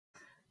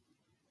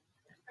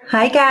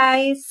Hi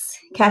guys,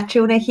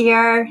 Katrina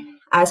here.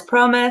 As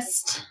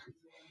promised,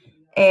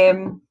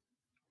 we're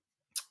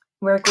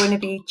going to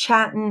be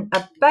chatting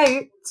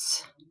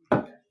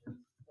about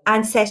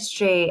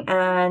ancestry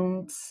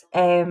and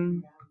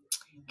kind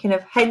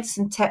of hints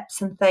and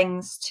tips and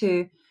things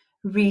to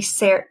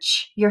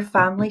research your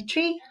family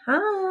tree.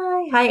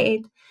 Hi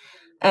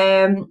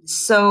Ed.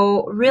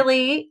 So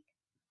really,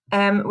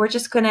 we're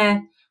just going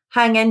to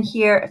hang in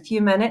here a few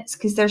minutes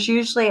because there's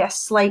usually a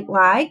slight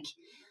lag.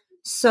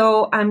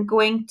 So I'm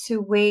going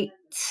to wait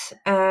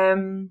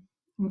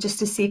just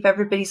to see if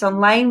everybody's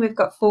online. We've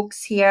got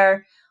folks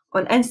here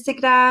on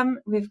Instagram.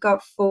 We've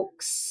got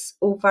folks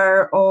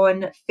over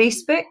on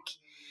Facebook.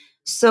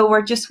 So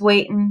we're just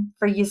waiting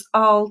for you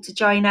all to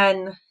join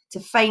in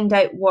to find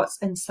out what's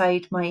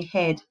inside my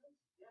head.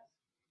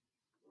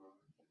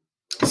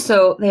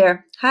 So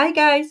there. Hi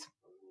guys.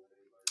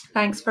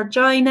 Thanks for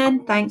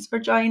joining.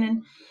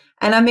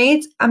 And I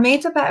made a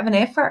bit of an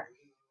effort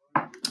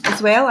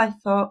as well. I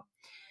thought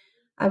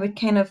I would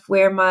kind of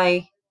wear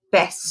my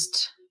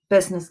best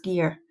business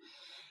gear.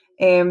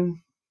 There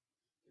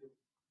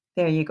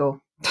you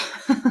go.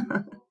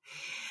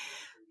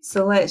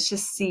 So let's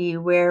just see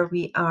where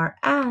we are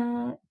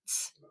at.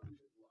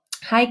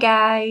 Hi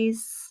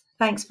guys,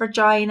 thanks for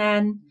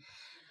joining.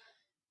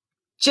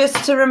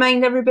 Just to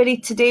remind everybody,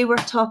 today we're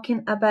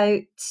talking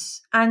about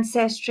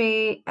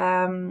ancestry,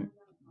 how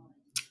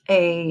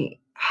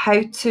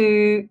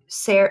to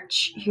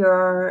search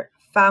your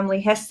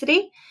family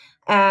history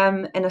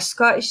in a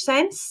Scottish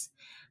sense,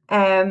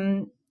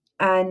 and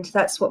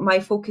that's what my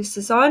focus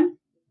is on.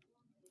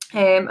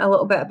 A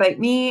little bit about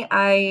me.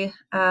 I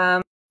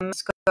am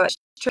Scottish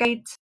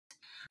trained,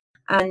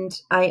 and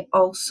I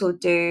also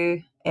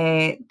do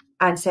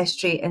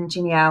ancestry and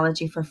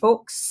genealogy for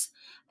folks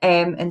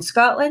in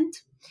Scotland.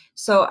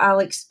 So I'll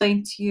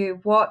explain to you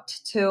what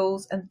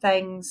tools and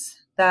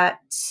things that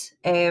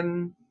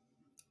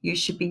you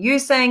should be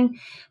using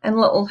and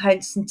little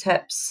hints and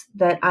tips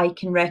that I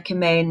can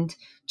recommend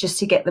just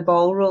to get the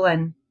ball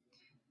rolling.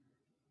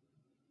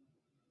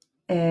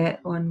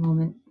 One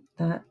moment,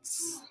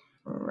 that's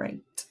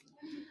right.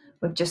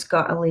 We've just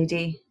got a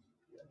lady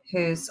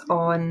who's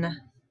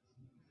on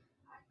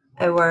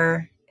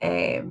our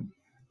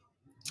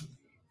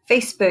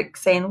Facebook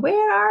saying,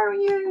 "Where are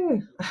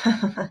you?"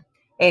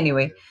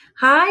 Anyway,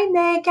 hi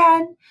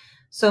Megan.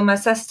 So my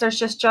sister's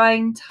just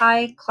joined.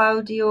 Hi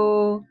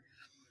Claudio.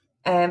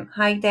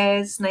 Hi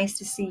Des, nice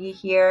to see you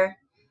here.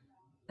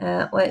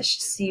 Let's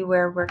see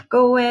where we're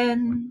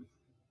going.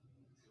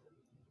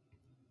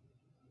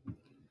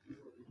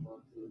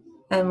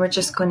 And we're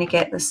just going to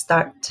get this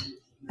start.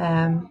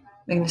 We're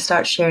going to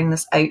start sharing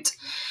this out.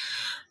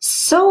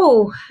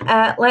 So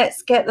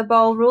let's get the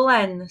ball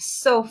rolling.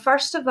 So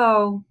first of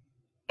all,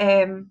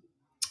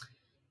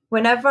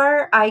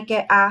 whenever I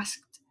get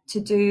asked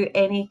to do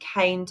any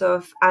kind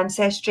of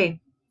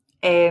ancestry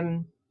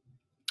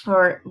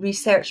or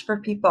research for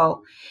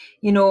people,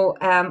 you know,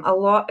 a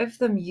lot of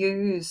them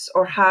use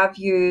or have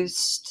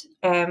used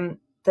the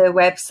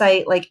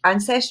website like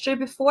Ancestry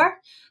before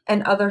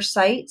and other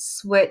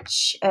sites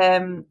which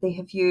they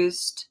have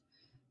used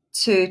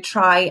to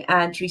try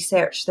and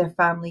research their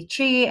family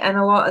tree, and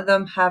a lot of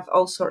them have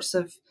all sorts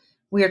of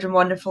weird and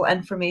wonderful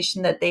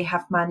information that they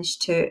have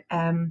managed to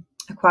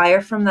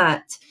acquire from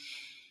that.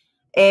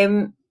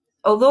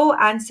 Although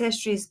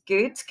Ancestry is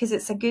good because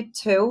it's a good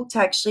tool to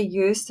actually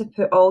use to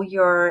put all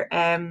your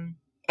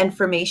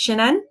information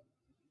in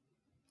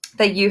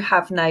that you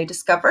have now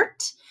discovered.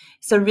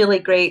 It's a really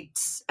great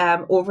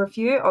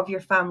overview of your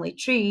family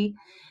tree.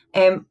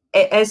 It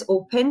is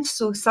open,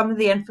 so some of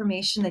the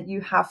information that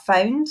you have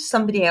found,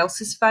 somebody else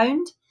has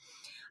found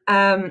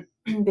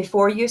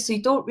before you, so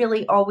you don't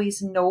really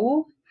always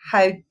know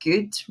how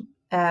good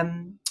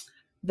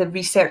the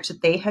research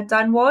that they had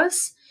done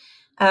was,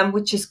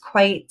 which is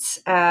quite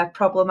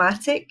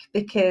problematic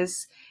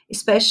because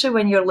especially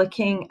when you're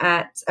looking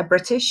at a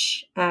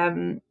British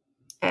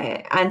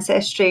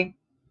ancestry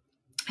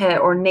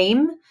or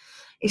name,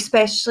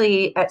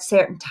 especially at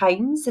certain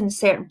times in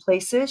certain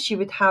places, you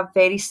would have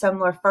very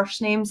similar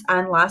first names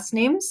and last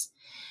names.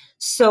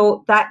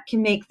 So that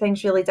can make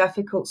things really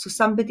difficult. So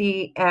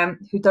somebody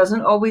who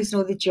doesn't always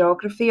know the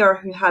geography or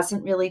who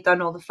hasn't really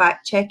done all the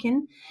fact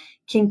checking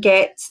can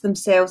get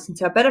themselves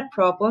into a bit of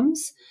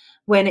problems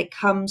when it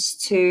comes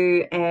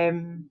to,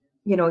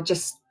 you know,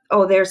 just,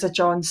 oh, there's a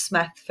John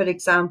Smith, for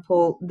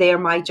example, they're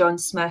my John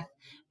Smith,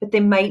 but they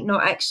might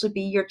not actually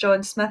be your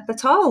John Smith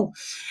at all.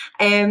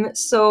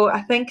 So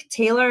I think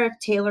Taylor, if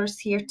Taylor's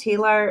here,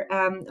 Taylor,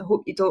 I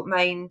hope you don't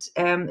mind,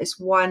 it's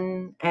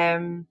one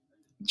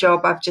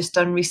job I've just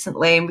done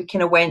recently, and we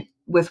kind of went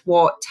with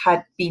what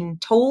had been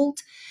told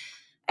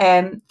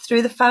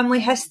through the family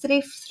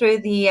history, through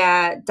the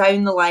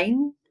down the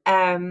line.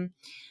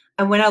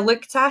 And when I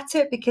looked at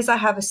it, because I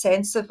have a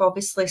sense of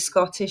obviously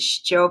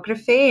Scottish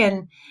geography,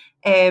 and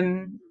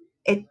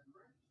it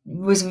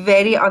was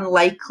very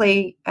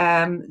unlikely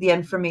the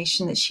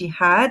information that she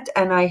had,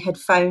 and I had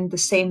found the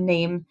same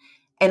name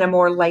in a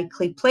more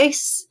likely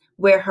place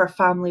where her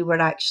family were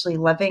actually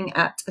living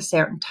at a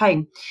certain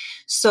time.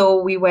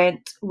 So we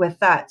went with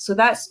that. So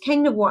that's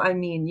kind of what I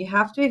mean. You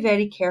have to be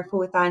very careful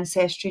with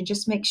ancestry and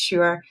just make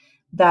sure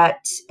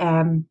that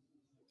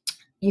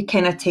you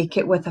kind of take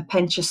it with a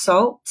pinch of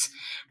salt.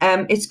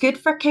 It's good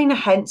for kind of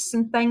hints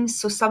and things.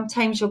 So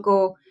sometimes you'll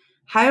go,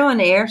 how on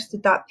earth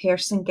did that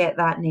person get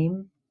that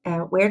name?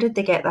 Where did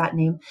they get that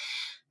name?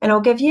 And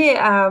I'll give you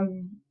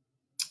an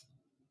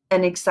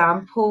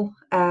example.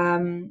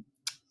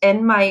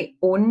 In my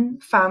own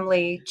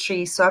family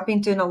tree, so I've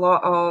been doing a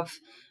lot of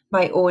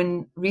my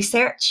own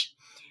research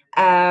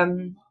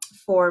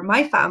for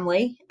my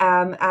family,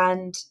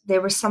 and there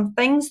were some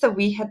things that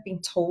we had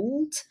been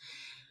told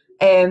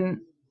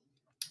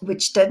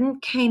which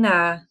didn't kind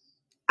of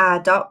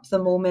add up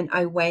the moment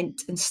I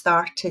went and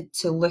started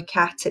to look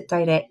at it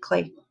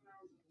directly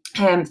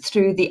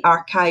through the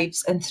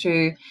archives and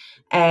through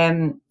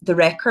the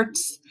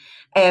records.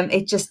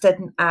 It just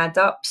didn't add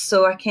up.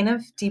 So I kind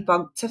of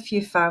debunked a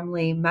few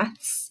family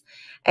myths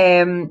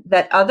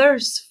that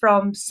others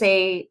from,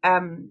 say,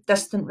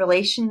 distant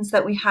relations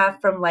that we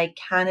have from like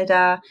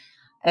Canada.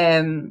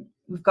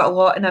 We've got a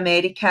lot in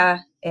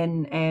America,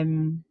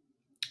 in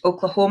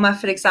Oklahoma,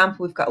 for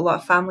example. We've got a lot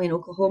of family in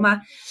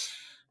Oklahoma.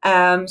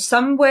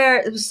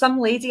 Somewhere, there was some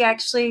lady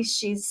actually,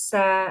 she's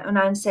on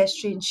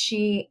Ancestry, and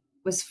she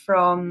was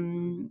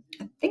from,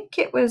 I think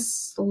it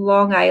was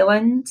Long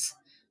Island,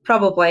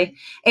 probably.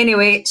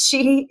 Anyway,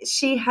 she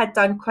had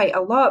done quite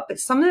a lot, but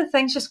some of the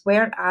things just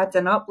weren't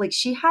adding up. Like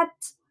she had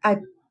a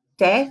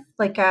death,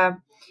 like a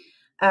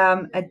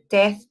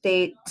death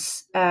date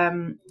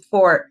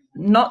for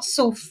not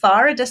so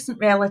far a distant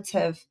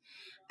relative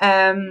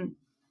in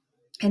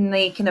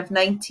the kind of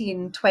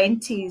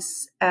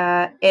 1920s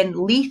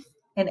in Leith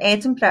in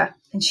Edinburgh,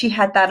 and she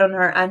had that on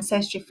her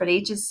ancestry for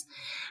ages.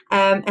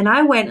 And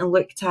I went and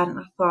looked at it and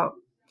I thought,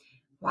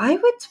 why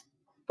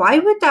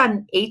would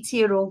an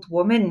 80-year-old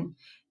woman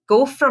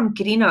go from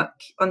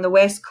Greenock on the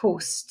west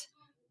coast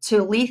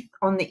to Leith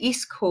on the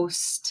east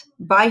coast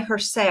by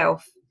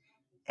herself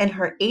in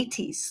her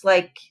 80s?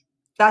 Like,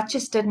 that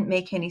just didn't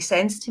make any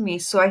sense to me.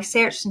 So I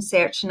searched and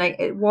searched, and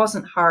it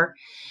wasn't her.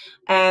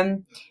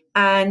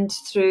 And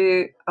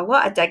through a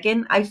lot of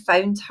digging, I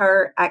found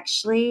her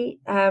actually,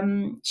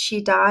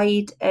 she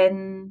died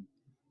in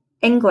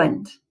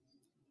England,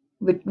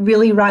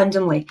 really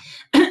randomly.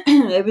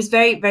 It was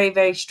very, very,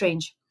 very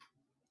strange.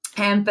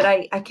 But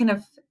I kind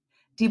of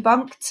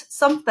debunked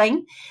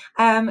something,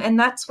 and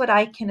that's what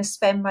I kind of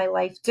spend my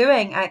life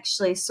doing,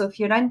 actually. So if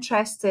you're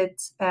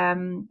interested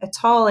at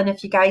all, and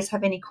if you guys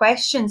have any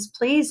questions,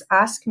 please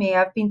ask me.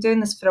 I've been doing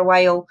this for a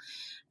while.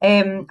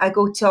 I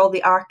go to all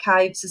the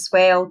archives as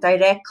well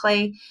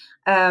directly.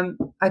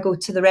 I go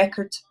to the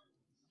records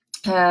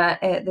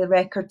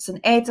in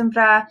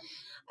Edinburgh.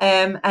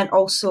 And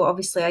also,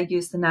 obviously, I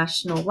use the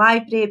National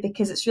Library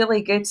because it's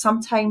really good.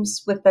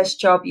 Sometimes with this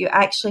job, you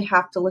actually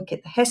have to look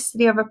at the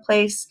history of a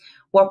place,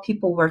 what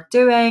people were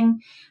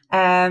doing,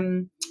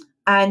 and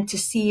to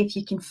see if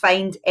you can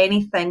find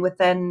anything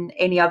within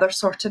any other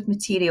sort of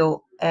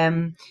material,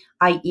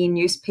 i.e.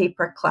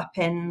 newspaper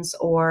clippings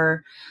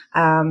or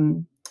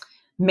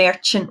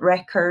merchant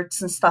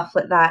records and stuff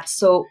like that.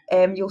 So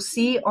you'll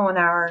see on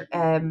our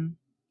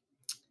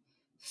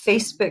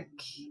Facebook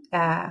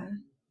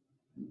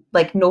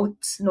like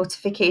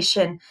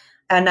notification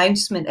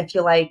announcement, if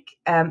you like,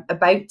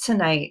 about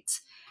tonight.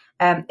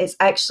 It's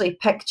actually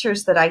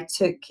pictures that I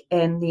took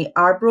in the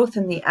Arbroath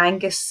and the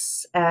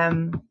Angus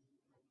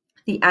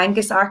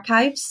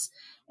archives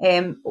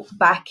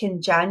back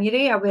in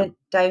January. I went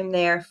down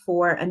there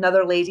for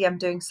another lady I'm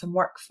doing some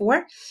work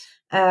for.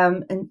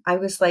 And I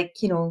was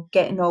like, you know,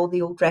 getting all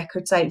the old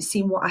records out and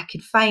seeing what I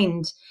could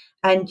find.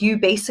 And you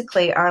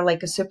basically are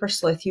like a super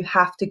sleuth. You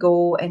have to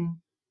go and,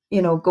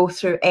 you know, go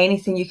through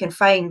anything you can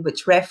find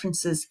which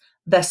references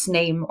this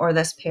name or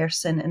this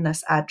person and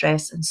this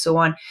address and so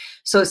on.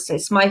 So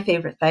it's my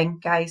favorite thing,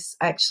 guys.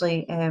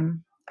 Actually,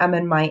 I'm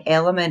in my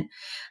element.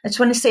 I just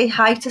want to say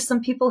hi to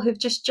some people who've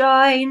just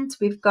joined.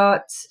 We've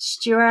got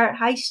Stuart.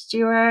 Hi,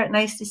 Stuart.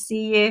 Nice to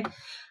see you.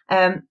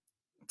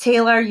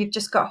 Taylor, you've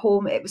just got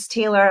home. It was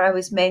Taylor I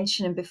was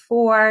mentioning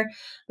before.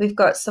 We've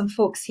got some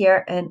folks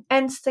here in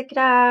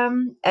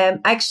Instagram.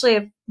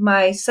 Actually,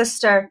 my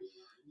sister,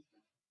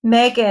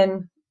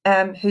 Megan,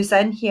 who's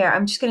in here,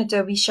 I'm just going to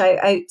do a wee shout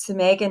out to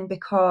Megan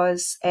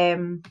because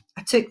I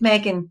took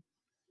Megan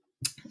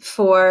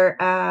for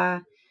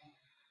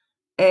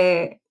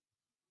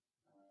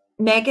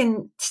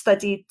Megan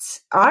studied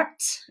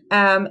art,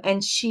 and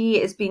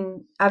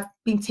I've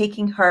been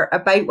taking her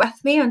about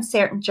with me on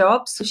certain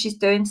jobs. So she's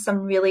doing some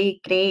really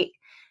great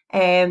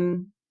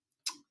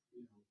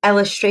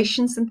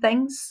illustrations and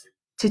things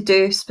to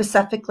do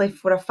specifically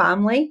for a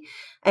family.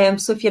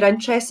 So if you're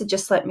interested,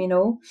 just let me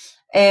know.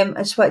 I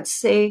just wanted to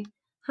say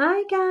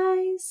hi,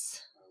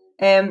 guys.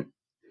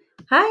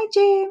 Hi,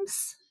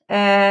 James.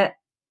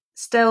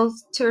 Still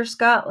Tour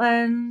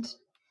Scotland.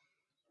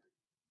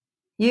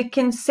 You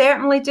can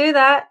certainly do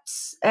that.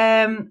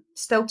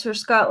 Still Tour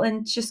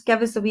Scotland, just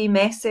give us a wee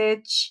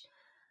message.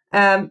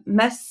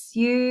 Miss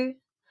you.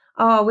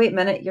 Oh, wait a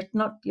minute, you're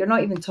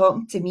not even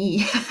talking to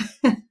me.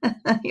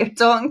 You're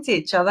talking to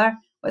each other.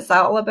 What's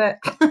that all about?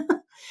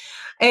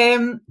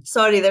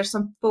 Sorry, there's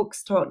some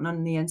folks talking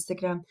on the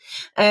Instagram.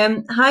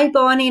 Hi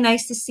Bonnie,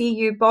 nice to see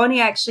you.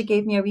 Bonnie actually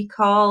gave me a wee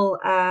call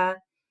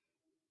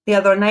the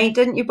other night,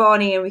 didn't you,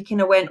 Bonnie? And we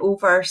kind of went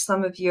over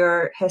some of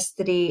your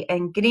history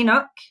in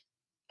Greenock,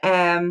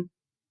 and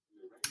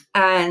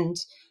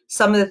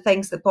some of the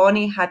things that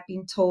Bonnie had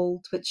been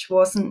told, which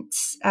wasn't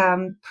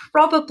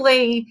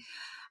probably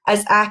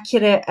as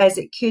accurate as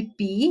it could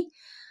be.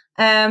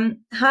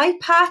 Hi,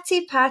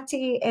 Patty.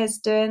 Patty is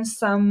doing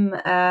some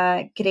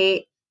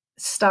great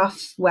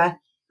stuff with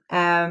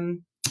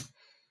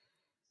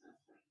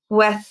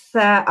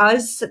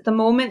us at the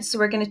moment. So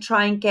we're going to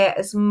try and get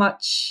as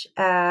much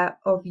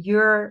of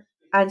your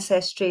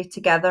ancestry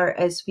together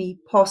as we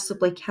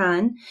possibly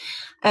can.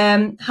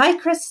 Hi,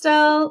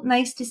 Crystal.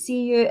 Nice to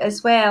see you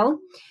as well.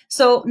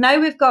 So now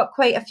we've got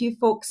quite a few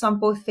folks on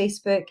both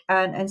Facebook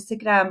and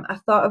Instagram. I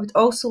thought I would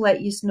also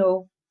let you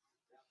know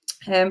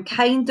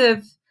kind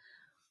of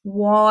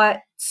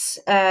what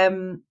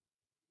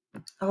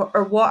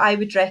or what I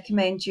would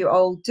recommend you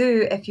all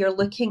do if you're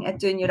looking at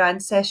doing your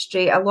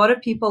ancestry. A lot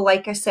of people,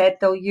 like I said,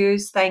 they'll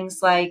use things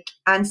like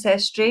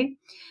Ancestry,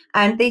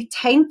 and they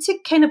tend to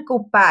kind of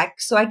go back.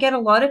 So I get a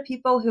lot of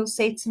people who'll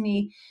say to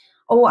me,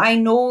 oh, I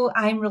know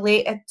I'm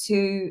related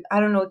to, I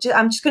don't know,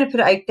 I'm just going to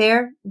put it out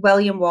there,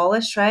 William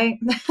Wallace, right?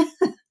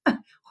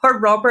 Or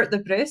Robert the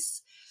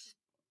Bruce.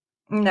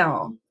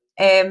 No.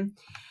 And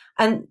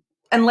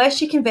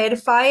unless you can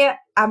verify it,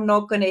 I'm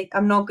not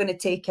gonna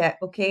take it.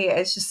 Okay,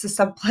 it's just as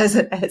simple as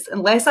it is.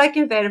 Unless I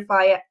can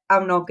verify it,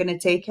 I'm not gonna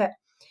take it.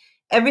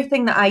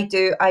 Everything that I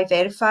do, I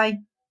verify.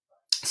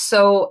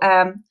 So,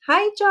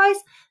 hi Joyce,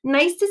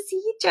 nice to see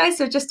you, Joyce.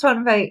 We're just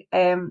talking about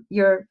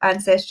your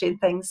ancestry and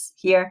things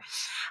here.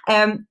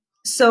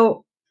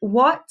 So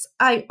what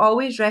I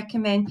always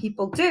recommend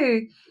people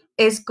do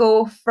is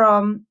go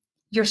from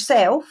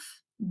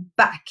yourself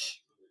back.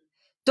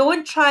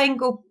 Don't try and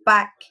go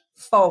back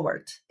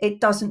forward. It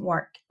doesn't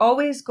work.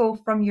 Always go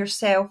from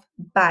yourself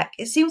back.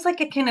 It seems like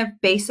a kind of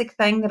basic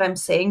thing that I'm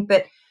saying,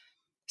 but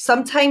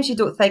sometimes you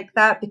don't think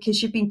that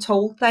because you've been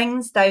told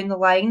things down the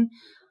line.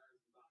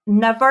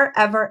 Never,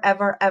 ever,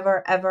 ever,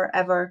 ever, ever,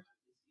 ever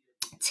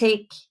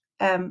take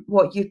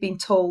what you've been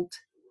told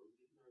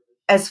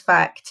as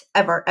fact.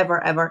 Ever,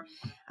 ever, ever.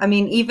 I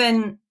mean,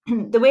 even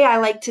the way I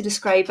like to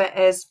describe it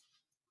is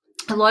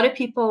a lot of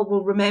people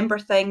will remember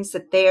things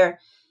that their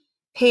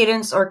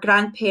parents or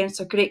grandparents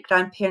or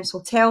great-grandparents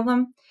will tell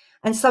them.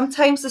 And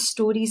sometimes the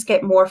stories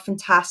get more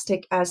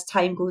fantastic as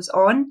time goes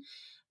on,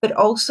 but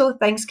also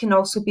things can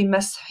also be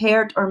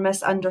misheard or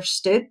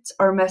misunderstood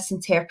or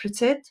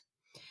misinterpreted.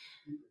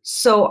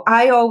 So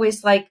I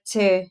always like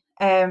to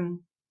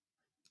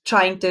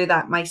try and do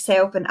that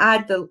myself and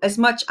add as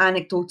much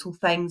anecdotal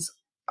things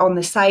on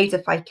the side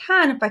if I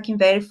can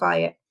verify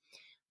it.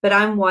 But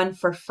I'm one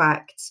for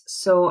facts.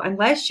 So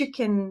unless you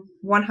can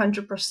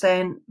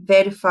 100%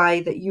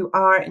 verify that you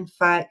are in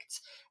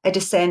fact a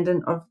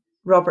descendant of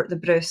Robert the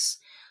Bruce,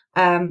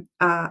 I'm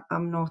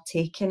not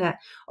taking it.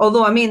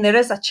 Although, I mean, there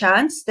is a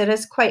chance, there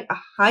is quite a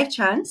high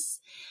chance,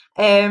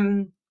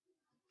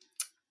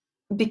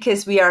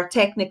 because we are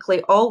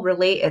technically all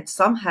related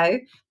somehow,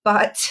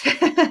 but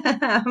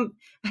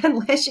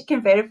unless you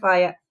can verify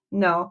it,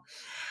 no.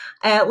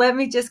 Let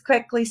me just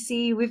quickly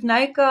see. We've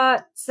now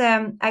got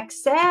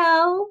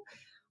Axel.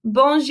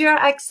 Bonjour,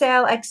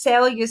 Axel.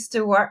 Axel used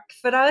to work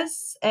for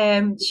us.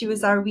 She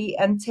was our wee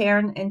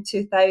intern in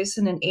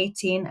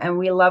 2018, and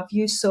we love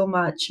you so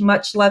much.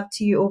 Much love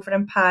to you over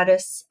in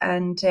Paris,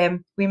 and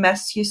we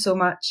miss you so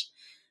much.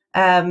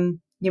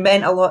 You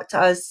meant a lot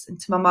to us and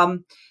to my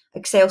mum.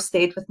 Axel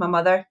stayed with my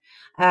mother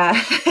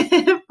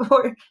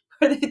for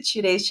the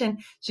duration.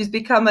 She's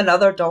become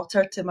another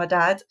daughter to my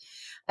dad.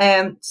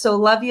 So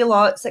love you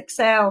lots,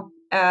 Excel,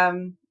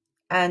 and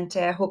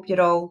hope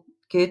you're all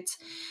good.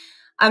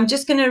 I'm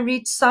just going to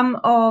read some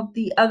of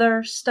the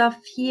other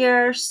stuff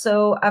here.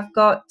 So I've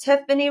got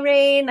Tiffany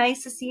Ray.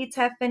 Nice to see you,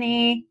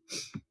 Tiffany.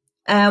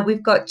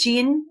 We've got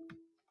Jean,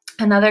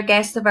 another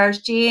guest of ours.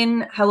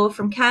 Jane, hello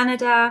from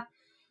Canada.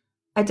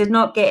 I did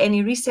not get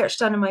any research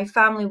done on my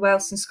family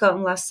whilst in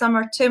Scotland last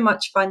summer. Too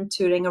much fun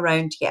touring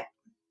around. Yeah,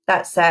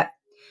 that's it.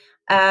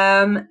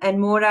 And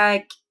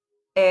Morag,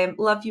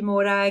 love you,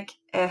 Morag,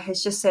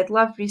 has just said,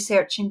 love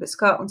researching, but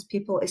Scotland's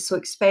people is so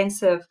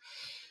expensive.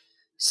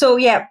 So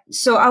yeah,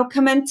 so I'll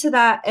come into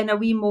that in a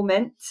wee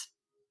moment.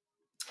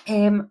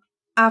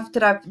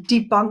 After I've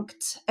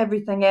debunked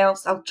everything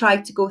else, I'll try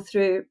to go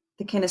through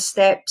the kind of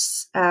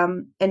steps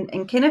and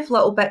kind of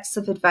little bits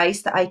of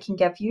advice that I can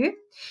give you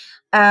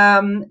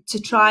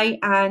to try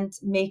and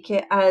make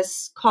it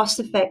as cost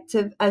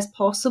effective as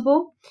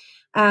possible.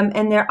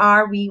 And there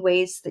are wee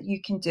ways that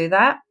you can do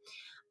that.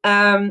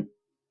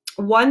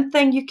 One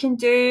thing you can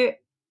do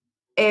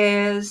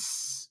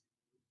is,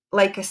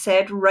 like I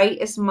said, write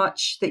as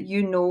much that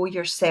you know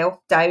yourself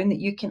down that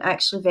you can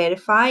actually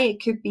verify.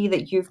 It could be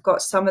that you've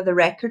got some of the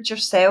records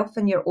yourself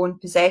in your own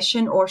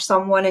possession, or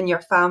someone in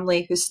your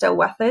family who's still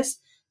with us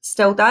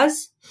still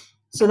does.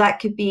 So that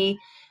could be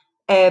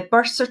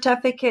birth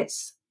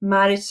certificates,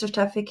 marriage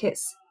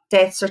certificates,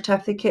 death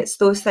certificates,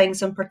 those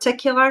things in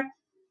particular,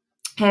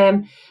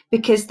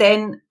 because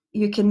then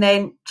you can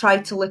then try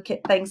to look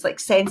at things like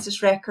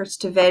census records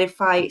to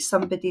verify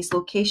somebody's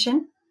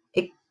location,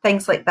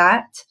 things like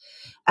that.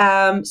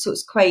 So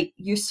it's quite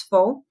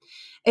useful.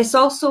 It's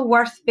also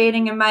worth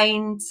bearing in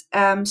mind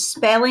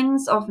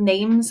spellings of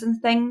names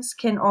and things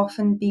can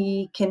often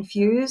be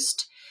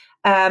confused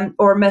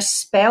or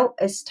misspelt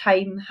as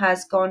time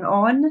has gone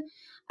on.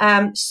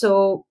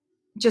 So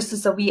just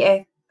as a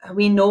wee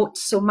note,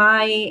 so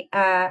my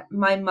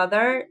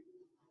mother,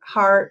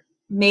 her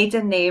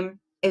maiden name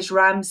is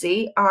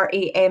Ramsay,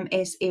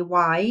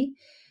 Ramsay.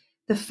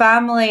 The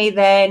family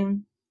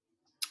then,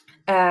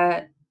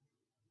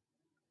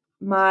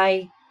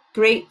 my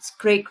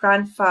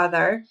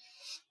great-great-grandfather,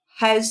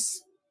 I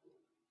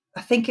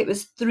think it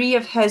was 3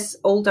 of his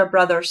older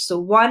brothers. So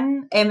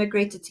one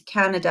emigrated to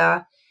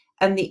Canada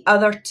and the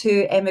other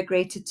 2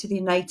 emigrated to the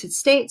United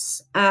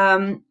States.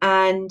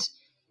 And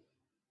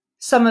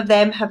some of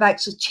them have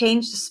actually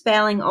changed the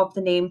spelling of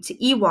the name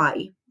to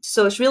EY.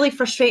 So it's really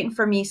frustrating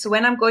for me. So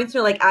when I'm going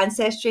through like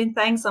ancestry and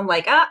things, I'm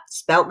like,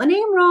 spelt the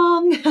name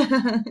wrong.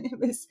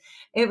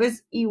 It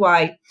was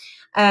EY.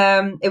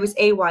 It was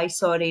AY,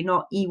 sorry,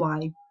 not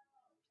EY.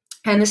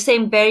 And the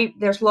same,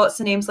 there's lots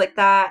of names like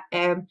that.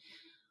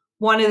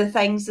 One of the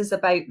things is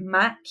about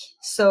Mac.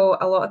 So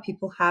a lot of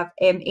people have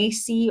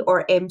MAC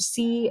or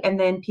MC, and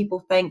then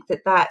people think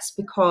that that's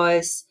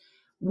because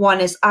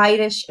one is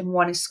Irish and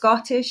one is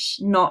Scottish.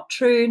 Not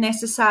true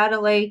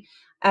necessarily.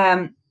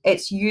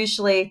 It's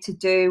usually to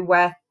do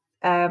with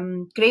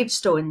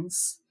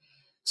gravestones.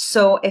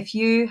 So if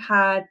you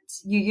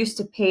used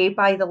to pay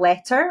by the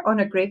letter on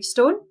a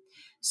gravestone.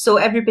 So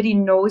everybody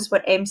knows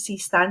what MC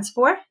stands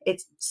for.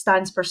 It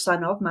stands for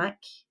son of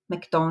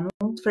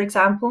MacDonald, for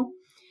example.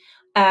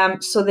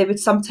 So they would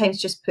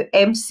sometimes just put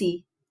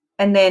MC.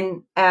 And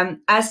then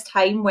as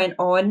time went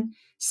on,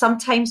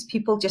 sometimes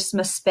people just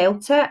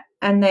misspelt it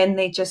and then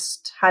they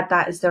just had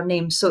that as their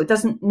name. So it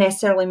doesn't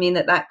necessarily mean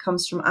that that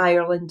comes from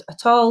Ireland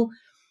at all.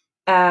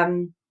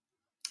 In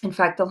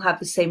fact, they'll have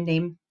the same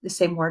name, the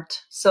same word.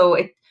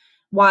 So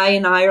why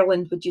in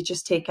Ireland would you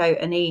just take out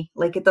an A?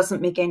 Like, it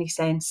doesn't make any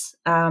sense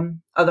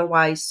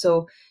otherwise.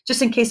 So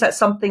just in case that's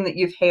something that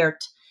you've heard,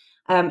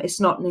 it's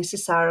not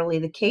necessarily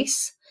the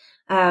case.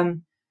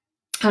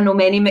 I know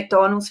many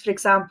McDonald's, for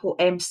example,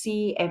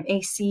 MC,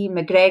 MAC,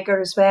 McGregor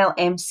as well,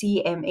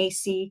 MC,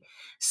 MAC.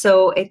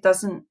 So it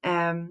doesn't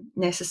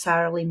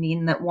necessarily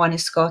mean that one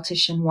is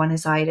Scottish and one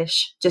is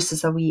Irish, just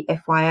as a wee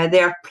FYI.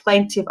 There are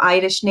plenty of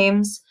Irish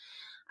names.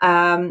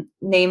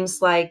 Names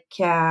like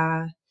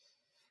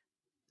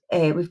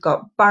we've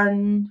got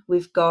Byrne,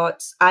 I've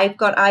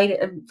got Irish.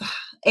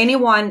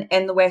 Anyone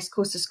in the west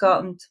coast of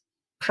Scotland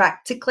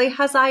practically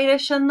has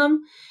Irish in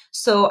them.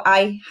 So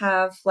I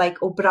have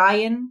like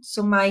O'Brien.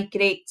 So my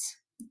great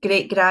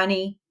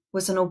granny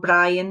was an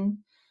O'Brien.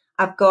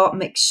 I've got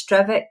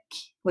McStrivick,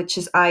 which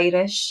is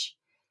Irish.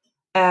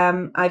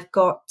 I've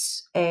got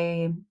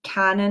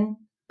Cannon,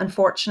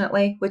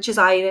 unfortunately, which is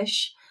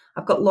Irish.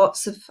 I've got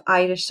lots of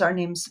Irish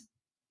surnames.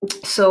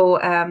 So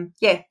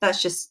yeah,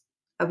 that's just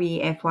a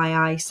wee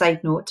FYI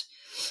side note.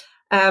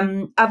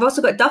 I've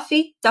also got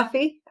Duffy.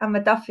 I'm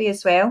a Duffy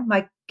as well.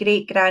 My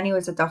great granny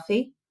was a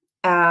Duffy.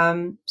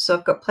 So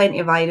I've got plenty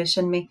of Irish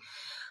in me.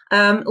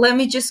 Let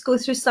me just go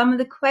through some of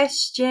the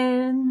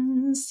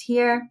questions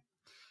here.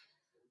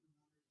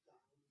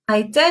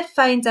 I did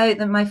find out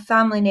that my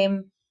family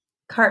name,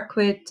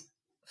 Kirkwood,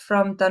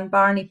 from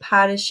Dunbarney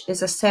Parish,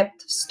 is a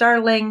sept of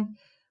Stirling,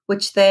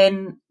 which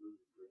then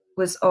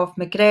was of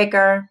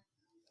McGregor.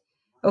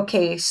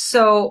 Okay,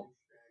 so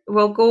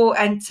we'll go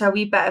into a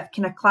wee bit of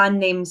kind of clan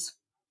names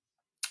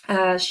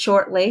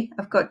shortly.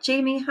 I've got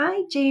Jamie.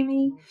 Hi,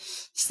 Jamie.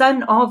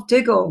 Son of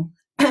Dougal.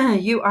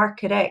 You are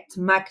correct.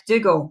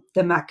 MacDougall,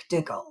 the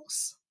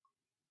MacDougals.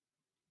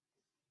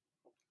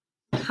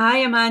 Hi,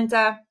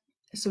 Amanda.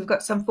 So we've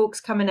got some folks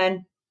coming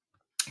in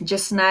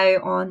just now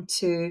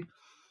onto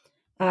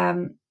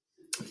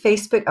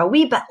Facebook, a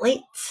wee bit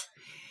late.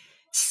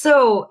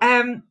 So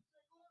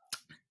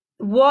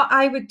what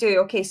I would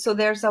do, okay, so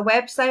there's a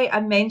website, I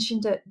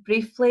mentioned it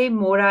briefly.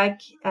 Morag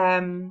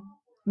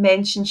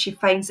mentioned she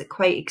finds it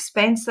quite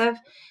expensive.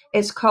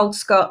 It's called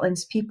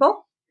Scotland's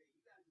People,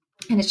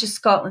 and it's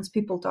just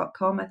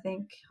scotlandspeople.com, I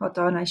think. Hold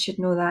on, I should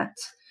know that.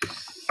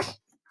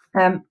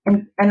 And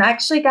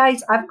actually,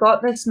 guys, I've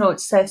got this note. It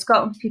says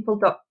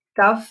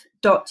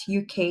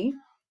scotlandpeople.gov.uk,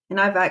 and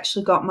I've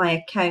actually got my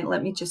account.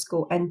 Let me just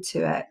go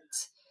into it.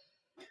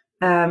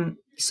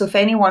 So if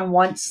anyone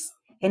wants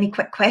any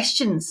quick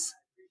questions,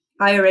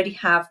 I already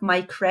have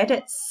my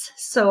credits,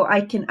 so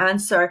I can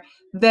answer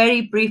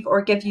very brief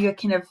or give you a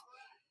kind of,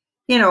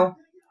 you know,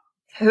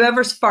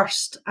 whoever's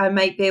first, I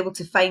might be able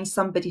to find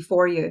somebody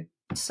for you.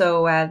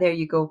 So there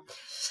you go.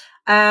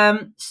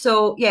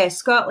 So yeah,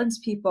 Scotland's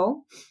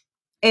People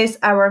is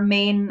our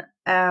main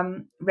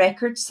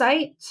record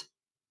site.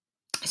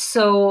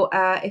 So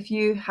if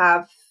you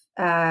have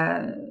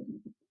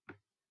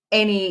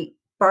any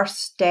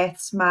births,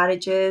 deaths,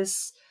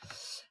 marriages,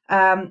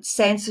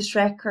 census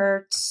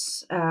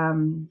records.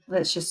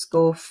 Let's just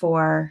go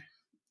for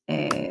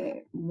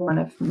one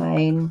of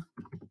mine.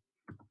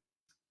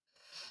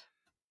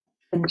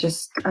 And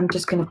I'm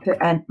just going to put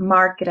in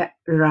Margaret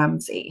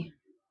Ramsay.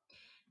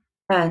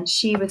 And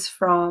she was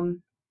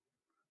from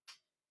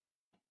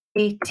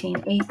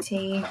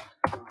 1880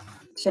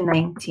 to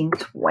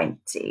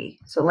 1920.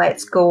 So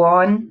let's go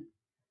on.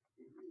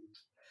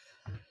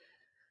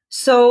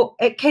 So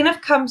it kind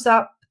of comes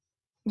up,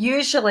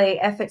 usually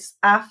if it's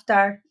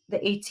after the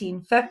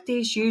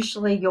 1850s,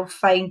 usually you'll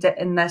find it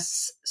in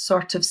this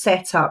sort of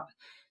setup.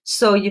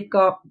 So you've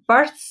got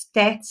births,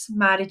 deaths,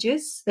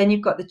 marriages, then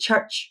you've got the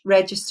church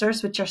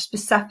registers, which are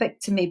specific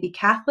to maybe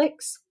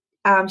Catholics.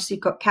 So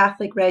you've got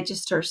Catholic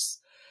registers,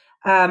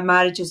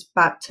 marriages,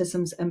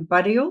 baptisms, and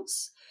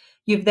burials.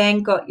 You've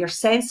then got your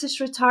census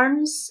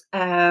returns.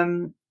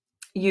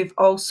 You've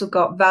also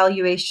got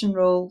valuation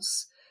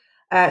rolls,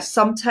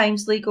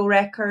 sometimes legal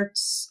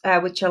records,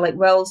 which are like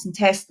wills and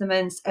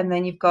testaments, and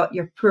then you've got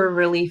your poor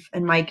relief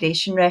and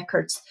migration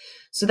records.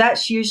 So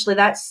that's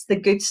the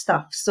good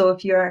stuff. So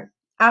if you're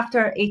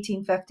after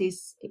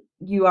 1850s,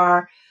 you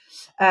are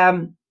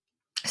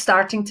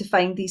starting to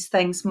find these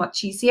things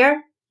much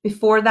easier.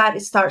 Before that,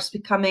 it starts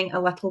becoming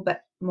a little bit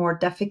more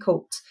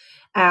difficult.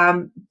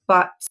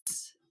 But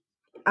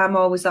I'm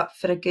always up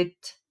for a good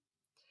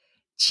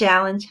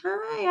challenge.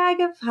 Hi,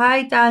 Agav.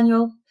 Hi,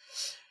 Daniel.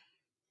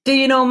 Do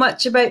you know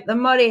much about the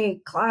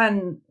Murray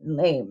clan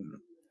name?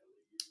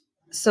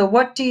 So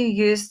what do you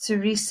use to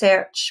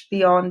research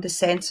beyond the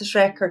census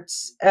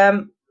records?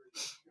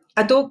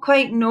 I don't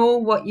quite know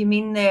what you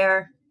mean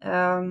there,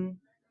 Agav.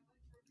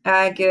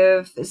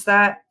 Is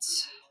that...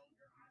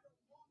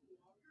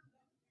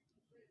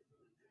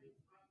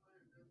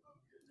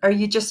 Are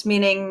you just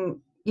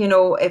meaning,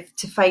 if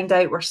to find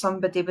out where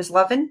somebody was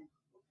living?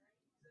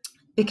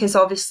 Because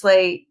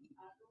obviously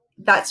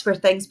that's where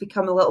things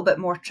become a little bit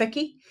more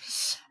tricky.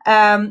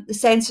 The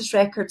census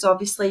records,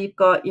 obviously, you've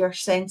got your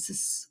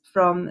census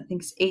from, I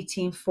think it's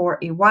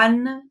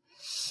 1841.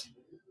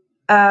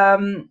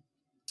 And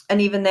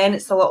even then,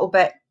 it's a little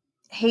bit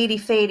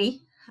hairy-fairy.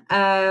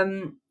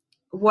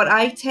 What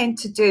I tend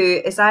to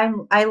do is I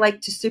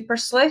like to super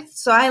sleuth.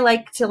 So I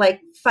like to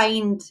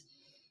find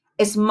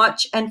as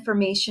much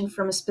information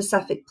from a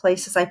specific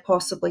place as I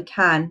possibly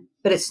can,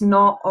 but it's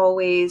not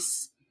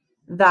always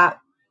that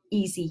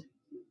easy.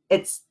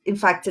 In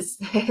fact, it's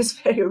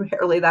very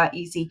rarely that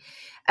easy.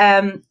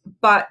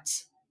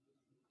 But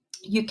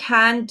you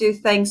can do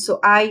things. So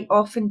I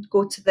often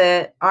go to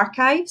the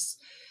archives.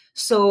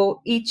 So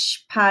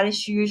each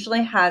parish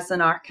usually has an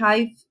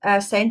archive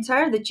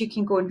centre that you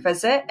can go and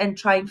visit and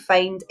try and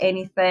find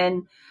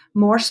anything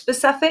more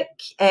specific.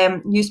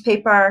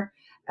 Newspaper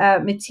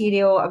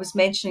material, I was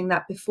mentioning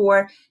that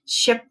before,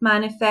 ship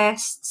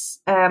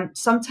manifests.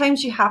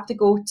 Sometimes you have to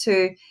go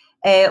to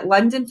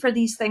London for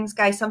these things,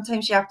 guys.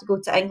 Sometimes you have to go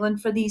to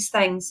England for these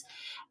things.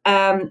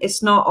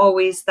 It's not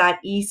always that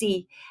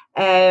easy.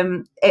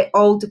 It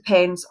all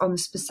depends on the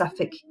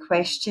specific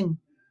question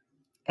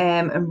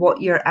and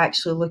what you're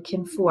actually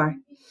looking for.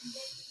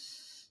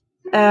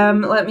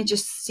 Let me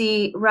just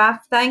see.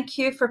 Raf, thank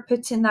you for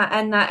putting that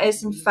in. That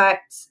is, in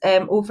fact,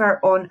 over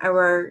on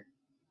our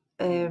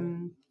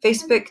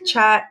Facebook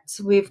chat.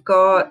 We've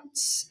got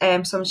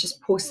someone's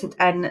just posted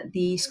in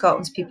the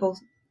Scotland's People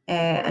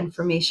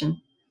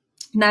information.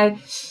 Now,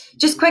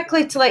 just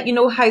quickly to let you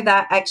know how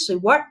that actually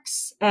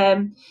works.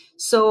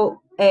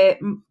 So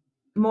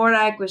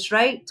Morag was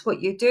right.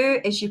 What you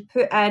do is you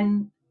put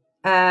in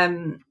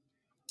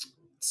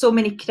so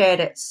many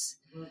credits.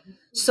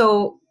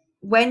 So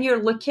when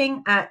you're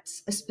looking at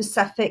a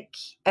specific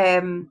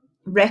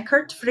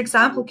record, for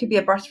example, it could be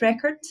a birth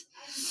record,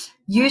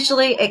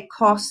 usually it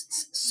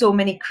costs so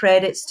many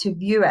credits to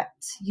view it.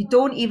 You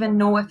don't even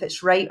know if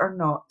it's right or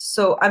not.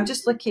 So I'm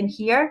just looking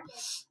here.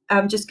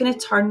 I'm just going to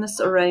turn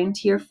this around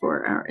here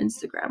for our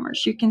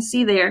Instagrammers. You can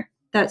see there,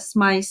 that's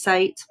my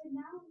site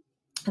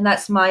and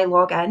that's my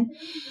login.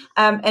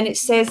 And it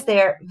says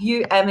there,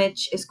 view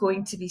image is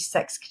going to be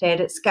 6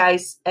 credits.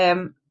 Guys,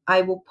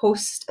 I will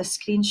post a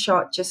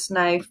screenshot just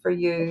now for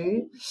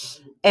you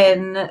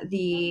in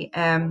the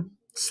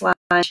Slack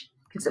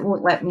because it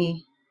won't let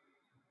me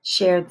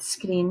share the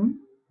screen.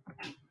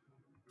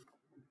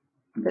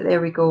 But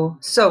there we go.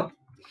 So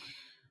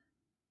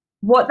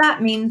what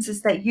that means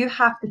is that you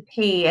have to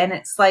pay, and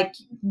it's like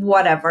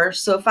whatever.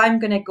 So if I'm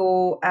going to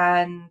go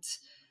and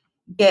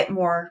get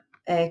more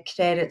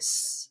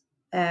credits,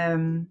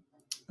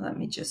 let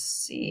me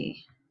just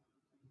see.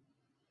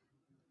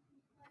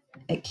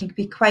 It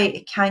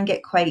can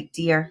get quite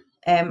dear.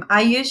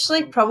 I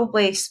usually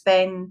probably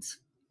spend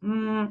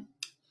about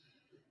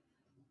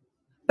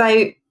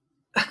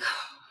a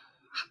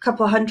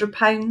couple of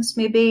 £100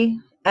 maybe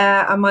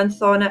a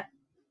month on it.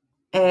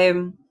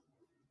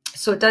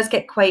 So it does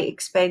get quite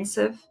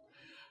expensive,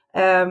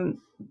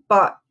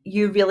 but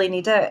you really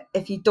need it.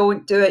 If you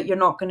don't do it, you're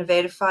not going to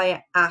verify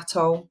it at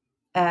all.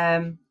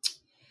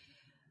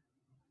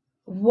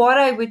 What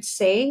I would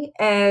say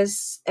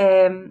is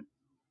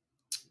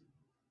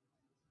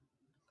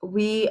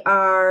we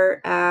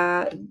are,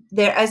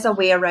 there is a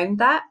way around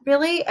that,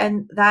 really,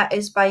 and that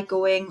is by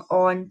going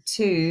on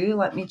to,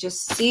 let me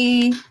just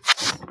see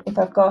if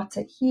I've got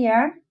it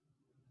here.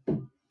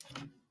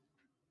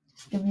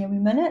 Give me a wee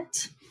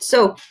minute.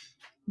 So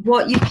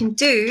what you can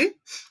do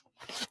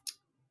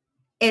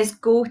is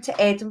go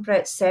to Edinburgh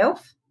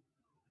itself.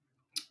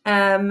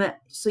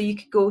 So you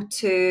could go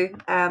to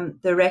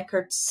the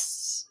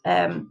Records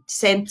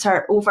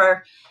Centre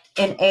over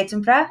in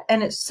Edinburgh,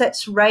 and it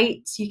sits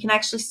right, you can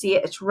actually see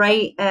it, it's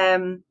right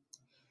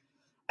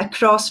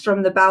across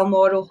from the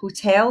Balmoral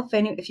Hotel.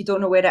 If you don't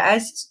know where it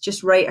is, it's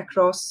just right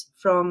across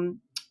from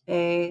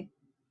the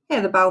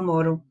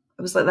Balmoral.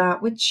 I was like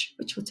that, which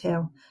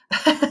hotel?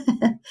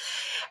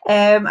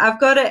 I've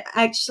got it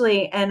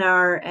actually in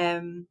our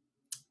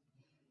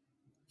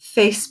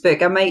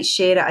Facebook. I might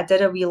share it. I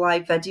did a wee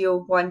live video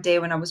one day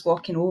when I was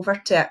walking over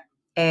to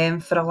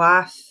it for a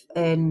laugh,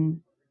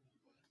 and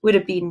would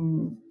have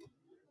been,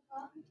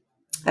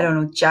 I don't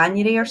know,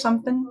 January or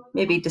something,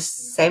 maybe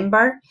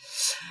December.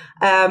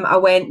 I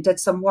went and did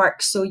some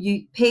work. So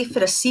you pay for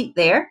a seat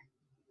there.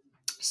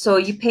 So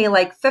you pay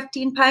like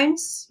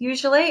 £15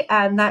 usually,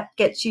 and that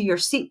gets you your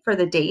seat for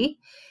the day.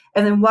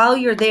 And then while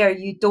you're there,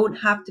 you don't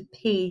have to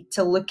pay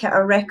to look at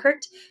a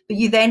record, but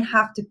you then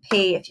have to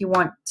pay if you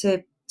want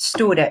to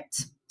store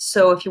it.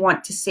 So if you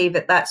want to save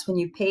it, that's when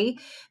you pay.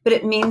 But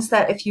it means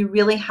that if you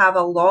really have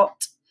a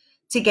lot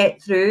to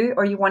get through,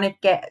 or you want to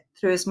get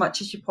through as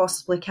much as you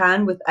possibly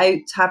can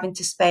without having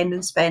to spend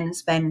and spend and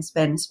spend and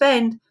spend and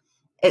spend,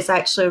 it's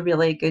actually a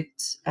really good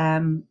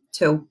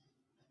tool,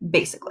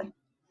 basically.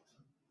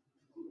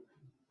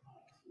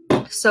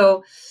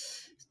 So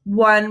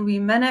 1 wee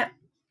minute.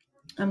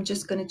 I'm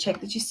just going to check.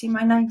 Did you see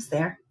my knives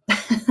there?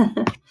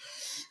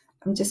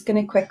 I'm just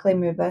going to quickly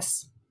move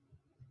this.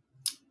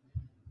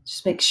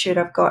 Just make sure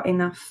I've got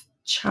enough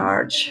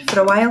charge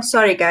for a while.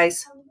 Sorry,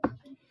 guys.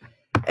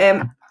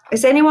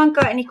 Has anyone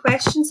got any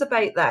questions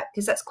about that?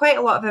 Because that's quite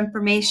a lot of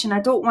information.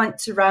 I don't want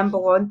to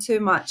ramble on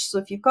too much. So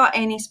if you've got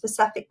any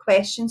specific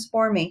questions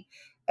for me,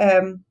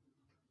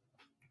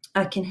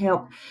 I can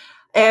help.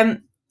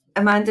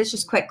 Amanda's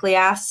just quickly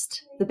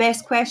asked, the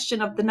best question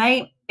of the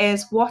night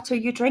is, what are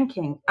you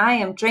drinking? I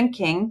am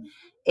drinking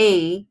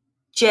a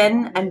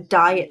gin and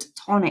diet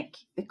tonic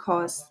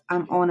because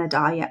I'm on a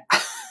diet.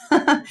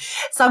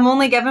 So I'm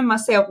only giving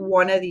myself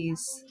one of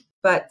these,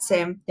 but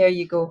there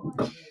you go.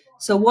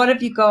 So what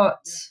have you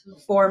got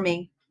for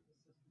me?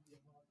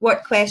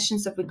 What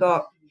questions have we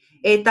got?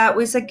 That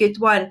was a good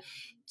one.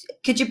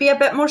 Could you be a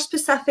bit more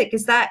specific?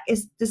 Does that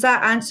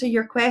answer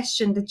your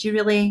question?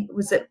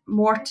 Was it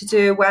more to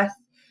do with,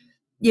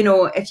 you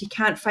know, if you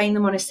can't find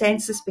them on a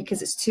census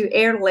because it's too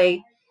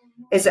early,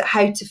 is it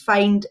how to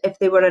find if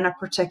they were in a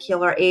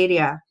particular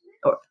area?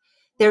 Or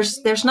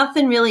there's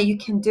nothing really you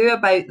can do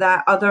about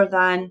that other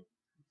than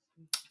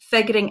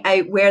figuring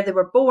out where they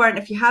were born.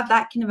 If you have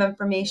that kind of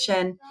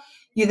information,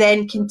 you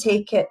then can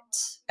take it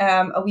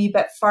a wee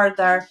bit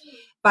further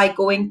by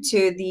going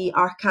to the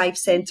archive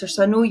centre.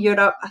 So I know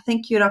I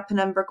think you're up in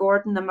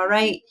Invergordon, am I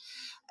right?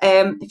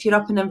 If you're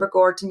up in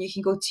Invergordon, you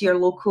can go to your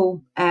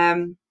local,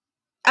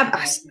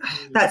 that's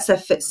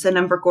if it's in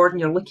Invergordon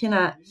you're looking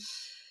at.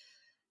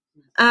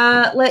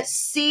 Let's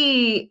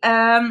see.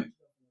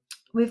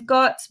 We've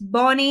got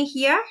Bonnie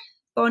here.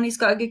 Bonnie's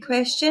got a good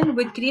question.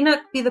 Would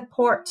Greenock be the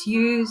port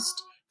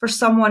used for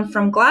someone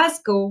from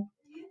Glasgow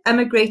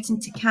immigrating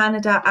to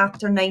Canada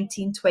after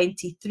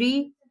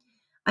 1923?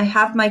 I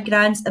have my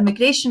grand's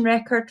immigration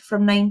record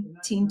from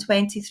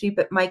 1923,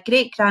 but my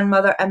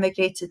great-grandmother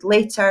immigrated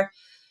later.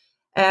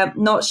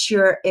 Not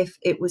sure if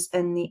it was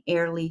in the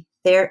early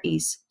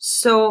 30s.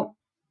 So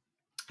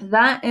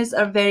that is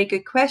a very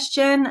good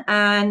question,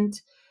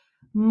 and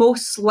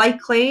most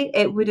likely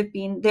it would have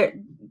been there.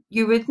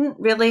 You wouldn't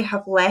really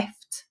have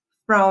left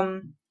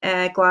from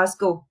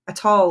Glasgow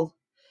at all,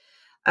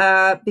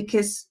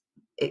 because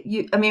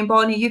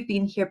Bonnie, you've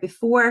been here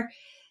before.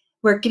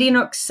 Where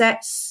Greenock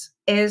sits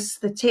is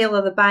the tail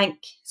of the bank.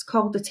 It's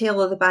called the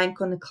tail of the bank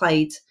on the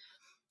Clyde.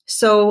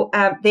 So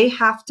they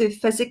have to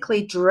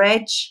physically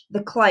dredge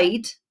the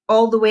Clyde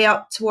all the way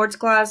up towards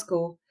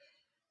Glasgow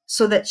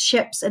so that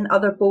ships and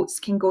other boats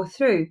can go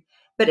through.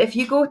 But if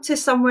you go to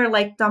somewhere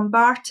like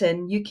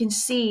Dumbarton, you can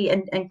see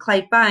in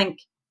Clydebank,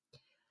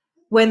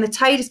 when the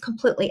tide is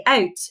completely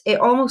out, it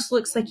almost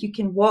looks like you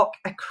can walk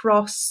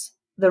across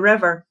the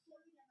river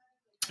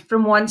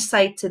from one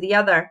side to the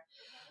other.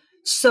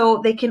 So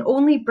they can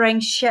only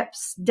bring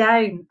ships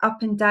down,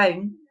 up and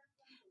down,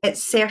 at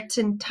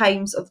certain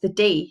times of the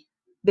day,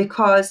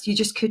 because you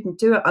just couldn't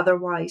do it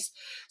otherwise.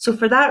 So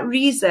for that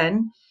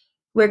reason,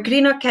 where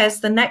Greenock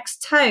is, the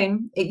next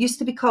town, it used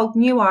to be called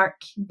Newark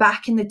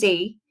back in the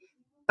day,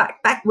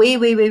 back way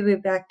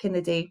back in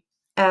the day,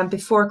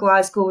 before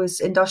Glasgow was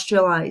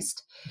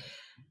industrialised.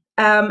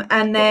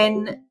 And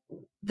then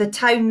the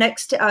town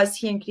next to us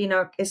here in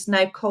Greenock is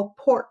now called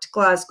Port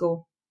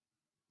Glasgow.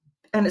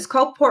 And it's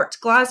called Port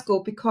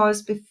Glasgow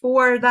because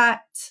before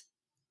that,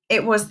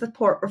 it was the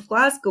Port of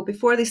Glasgow.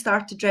 Before they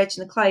started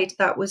dredging the Clyde,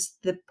 that was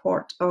the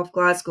Port of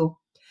Glasgow.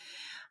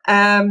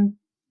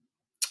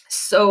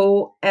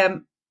 So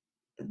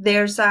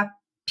there's a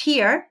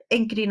pier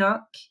in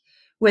Greenock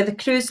where the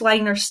cruise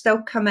liners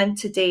still come in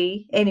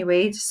today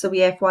anyway, so we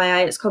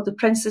FYI, it's called the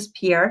Princess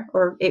Pier,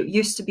 or it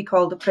used to be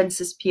called the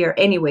Princess Pier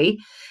anyway.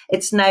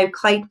 It's now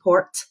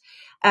Clydeport.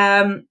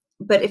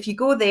 But if you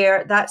go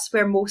there, that's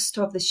where most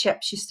of the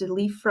ships used to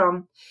leave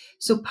from.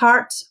 So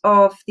part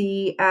of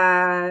the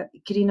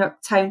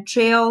Greenock Town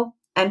Trail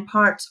and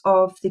part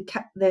of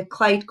the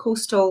Clyde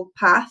Coastal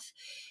Path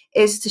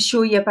is to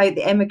show you about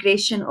the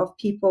immigration of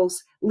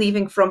peoples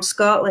leaving from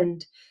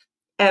Scotland.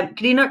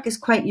 Greenock is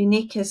quite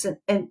unique in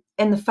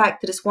the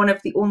fact that it's one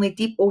of the only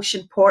deep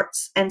ocean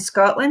ports in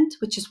Scotland,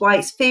 which is why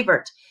it's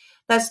favoured.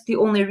 That's the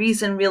only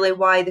reason really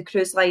why the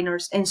cruise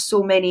liners in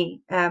so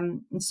many,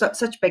 in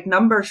such big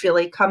numbers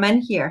really come in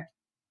here,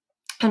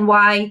 and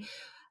why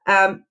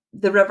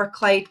the River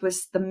Clyde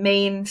was the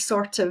main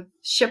sort of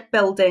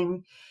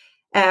shipbuilding.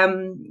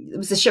 It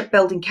was the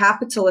shipbuilding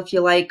capital, if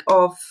you like,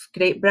 of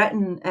Great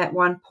Britain at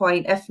one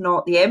point, if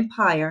not the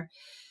empire.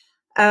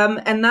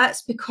 And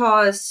that's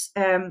because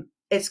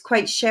it's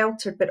quite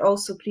sheltered, but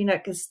also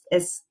Greenock is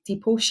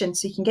deep ocean,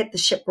 so you can get the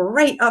ship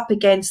right up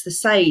against the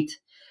side.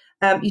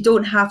 You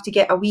don't have to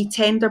get a wee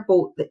tender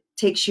boat that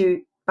takes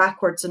you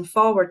backwards and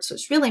forwards, so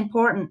it's really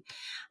important.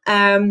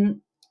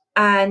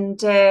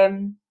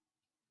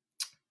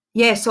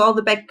 Yeah, so all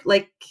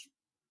the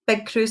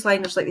big cruise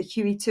liners like the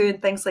QE2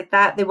 and things like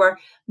that, they were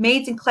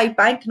made in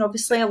Clydebank, and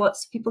obviously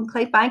lots of people in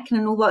Clydebank, and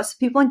I know lots of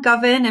people in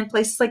Govan and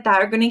places like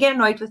that are going to get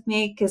annoyed with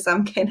me because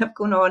I'm kind of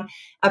going on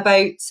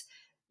about,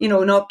 you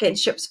know, not getting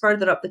ships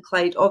further up the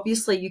Clyde.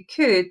 Obviously you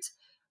could,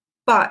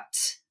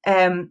 but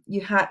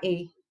you had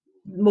to,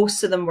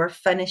 most of them were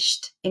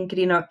finished in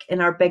Greenock in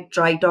our big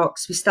dry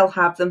docks. We still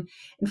have them.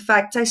 In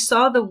fact, I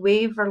saw the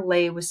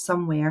Waverley was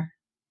somewhere.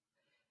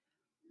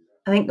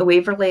 I think the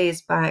Waverley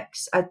is back.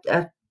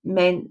 I've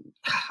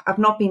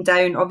not been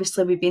down.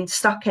 Obviously, we've been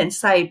stuck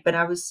inside, but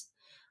I was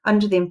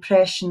under the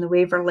impression the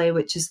Waverley,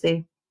 which is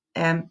the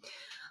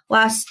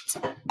last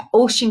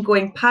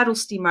ocean-going paddle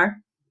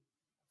steamer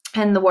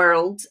in the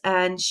world,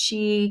 and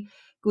she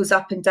goes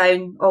up and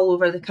down all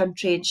over the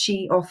country, and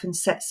she often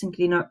sits in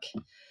Greenock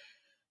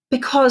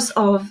because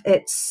of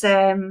its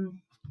the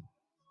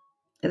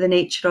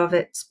nature of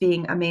it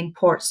being a main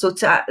port. So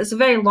it's a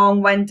very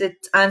long-winded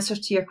answer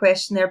to your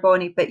question there,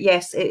 Bonnie, but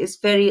yes, it is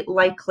very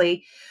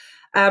likely.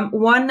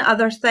 One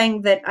other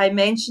thing that I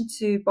mentioned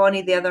to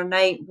Bonnie the other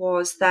night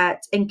was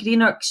that in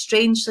Greenock,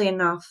 strangely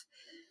enough,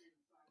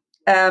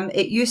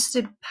 it used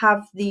to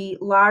have the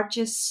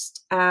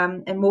largest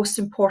and most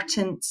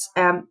important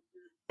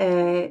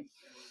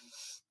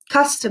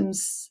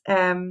customs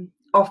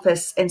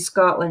office in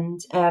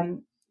Scotland,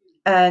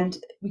 and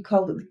we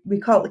call it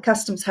the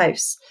Customs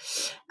House,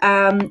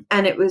 and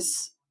it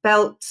was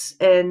built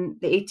in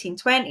the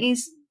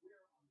 1820s,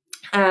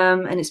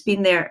 and it's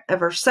been there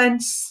ever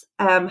since.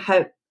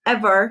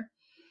 However,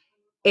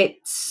 it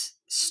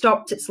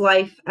stopped its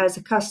life as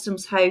a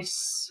customs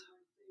house.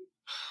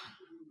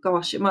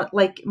 Gosh, it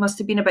must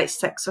have been about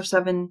 6 or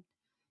 7,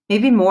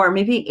 maybe more,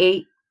 maybe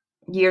 8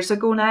 years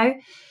ago now.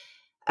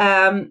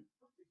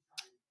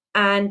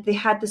 And they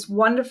had this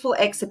wonderful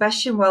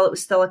exhibition while it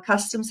was still a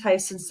customs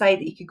house inside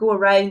that you could go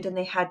around, and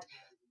they had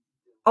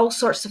all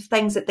sorts of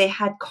things that they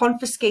had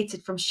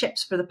confiscated from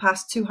ships for the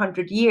past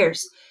 200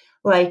 years,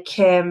 like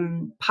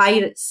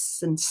pirates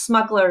and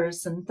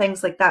smugglers and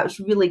things like that. It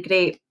was really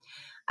great.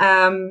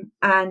 And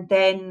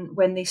then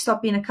when they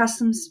stopped being a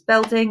customs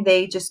building,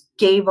 they just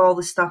gave all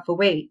the stuff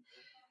away.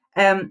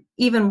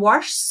 Even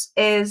worse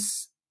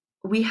is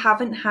we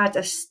haven't had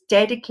a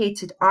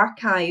dedicated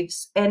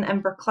archives in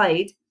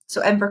Inverclyde.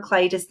 So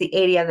Inverclyde is the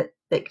area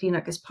that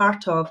Greenock is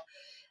part of,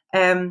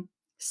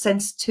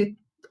 since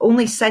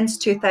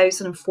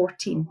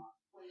 2014.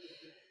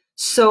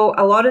 So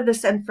a lot of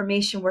this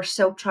information we're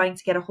still trying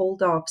to get a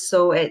hold of.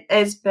 So it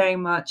is very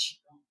much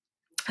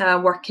a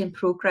work in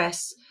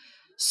progress.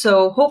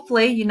 So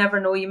hopefully, you never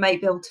know, you might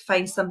be able to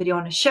find somebody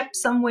on a ship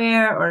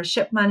somewhere or a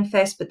ship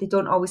manifest, but they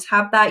don't always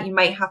have that. You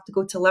might have to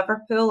go to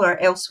Liverpool or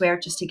elsewhere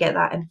just to get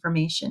that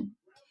information.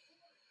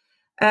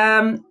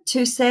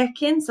 2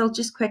 seconds, I'll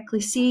just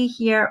quickly see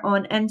here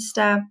on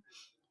Insta.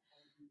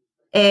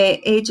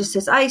 Just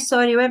says,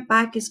 sorry, went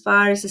back as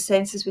far as the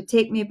census would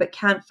take me, but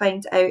can't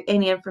find out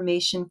any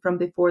information from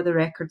before the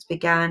records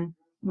began.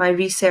 My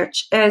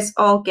research is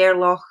all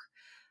Gairloch,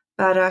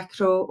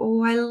 Baracro.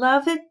 Oh, I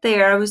love it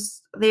there. I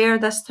was there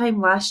this time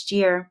last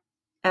year.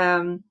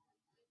 Sea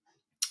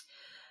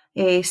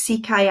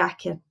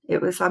kayaking.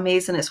 It was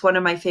amazing. It's one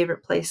of my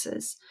favourite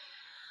places.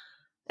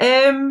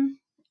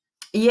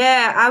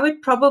 Yeah, I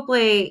would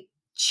probably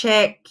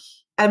check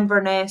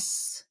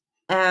Inverness,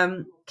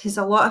 because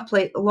a lot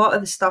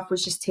of the stuff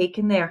was just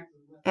taken there.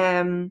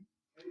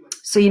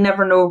 So you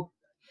never know.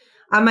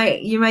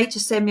 You might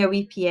just send me a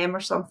wee PM or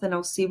something.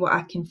 I'll see what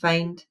I can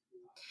find.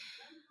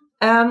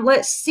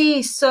 Let's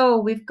see. So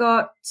we've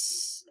got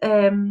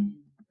some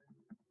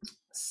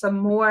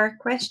more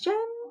questions.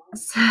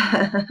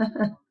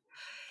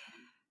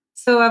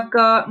 So I've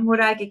got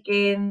Morag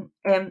again.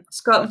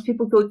 Scotland's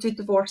people don't do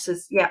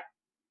divorces. Yeah.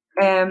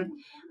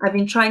 I've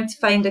been trying to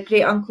find a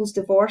great uncle's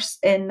divorce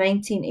in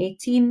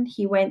 1918.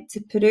 He went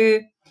to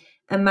Peru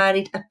and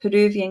married a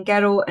Peruvian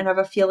girl, and I have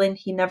a feeling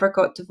he never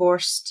got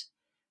divorced,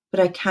 but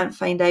I can't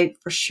find out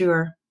for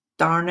sure.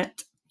 Darn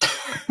it.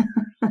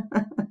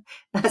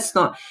 That's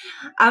not.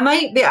 I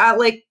might be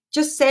like,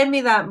 just send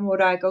me that,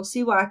 Morag. I'll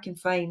see what I can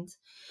find.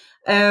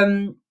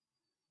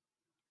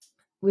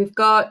 We've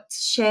got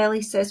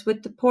Shelley says,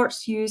 would the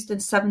ports used in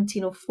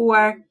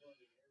 1704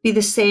 be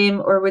the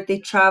same, or would they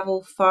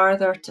travel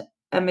farther to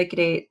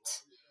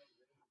immigrate?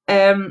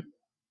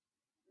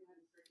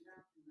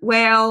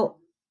 Well,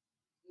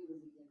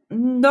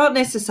 not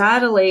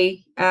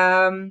necessarily.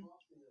 For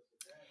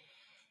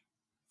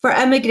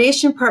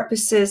immigration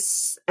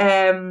purposes,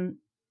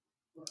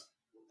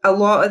 a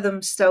lot of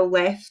them still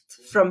left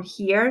from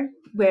here,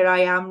 where I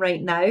am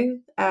right now,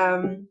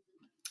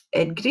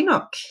 in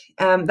Greenock.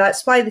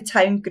 That's why the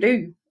town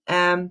grew,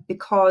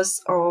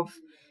 because of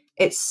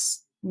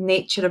its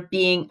nature of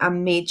being a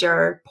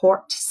major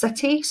port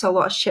city. So a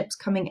lot of ships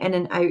coming in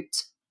and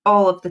out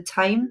all of the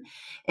time.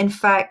 In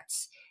fact,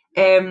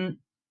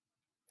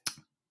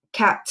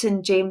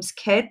 Captain James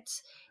Kidd,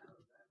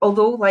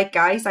 although, like,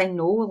 guys, I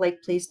know,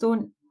 like, please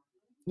don't,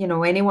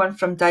 anyone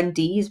from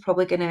Dundee is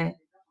probably going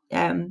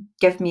to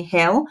give me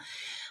hell.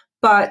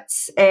 But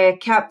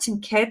Captain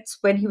Kidd,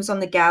 when he was on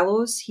the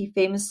gallows, he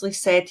famously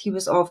said he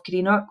was of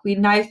Greenock. We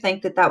now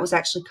think that that was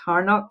actually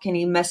Carnock, and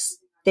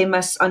they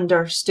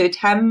misunderstood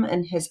him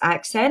and his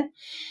accent.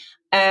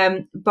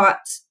 But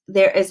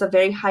there is a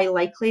very high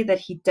likely that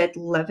he did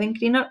live in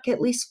Greenock,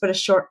 at least for a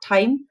short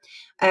time,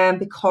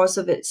 because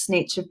of its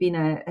nature being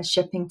a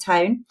shipping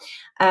town.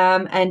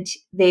 And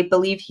they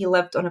believe he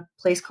lived on a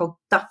place called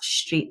Duff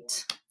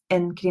Street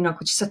in Greenock,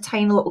 which is a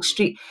tiny little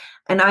street.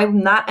 And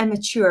I'm that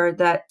immature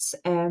that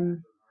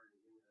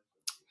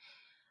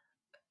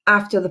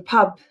after the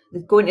pub,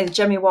 going to the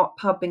Jimmy Watt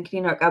pub in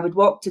Greenock, I would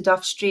walk to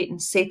Duff Street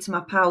and say to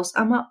my pals,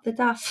 I'm up the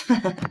Duff.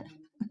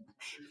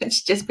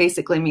 Which just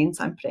basically means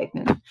I'm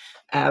pregnant.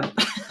 I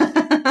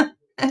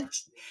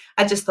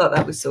just thought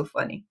that was so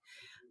funny.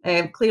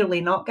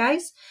 Clearly not,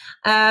 guys.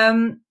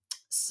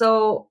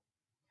 So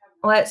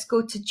let's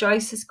go to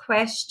Joyce's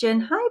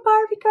question. Hi,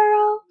 Barbie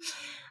girl.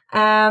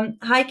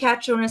 Hi,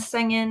 Catriona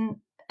singing.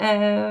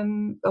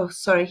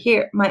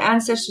 Here. My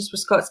ancestors were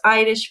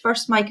Scots-Irish,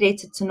 first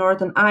migrated to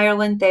Northern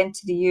Ireland, then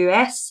to the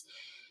US.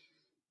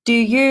 Do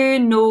you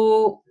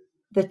know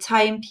the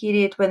time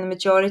period when the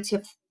majority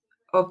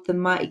of the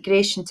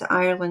migration to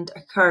Ireland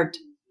occurred?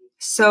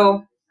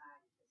 So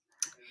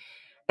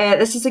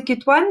this is a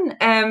good one.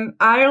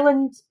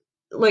 Ireland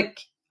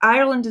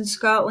and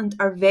Scotland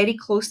are very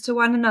close to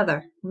one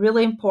another.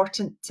 Really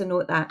important to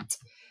note that.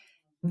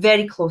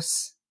 Very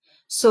close.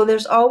 So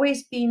there's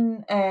always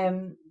been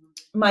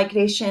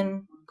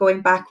migration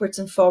going backwards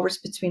and forwards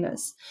between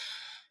us.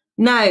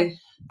 Now,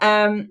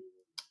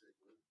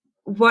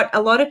 what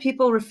a lot of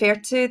people refer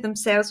to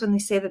themselves when they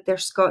say that they're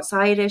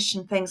Scots-Irish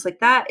and things like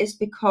that is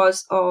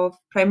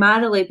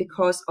primarily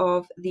because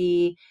of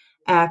the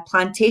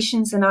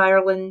plantations in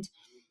Ireland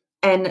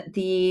in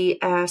the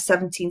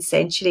 17th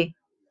century.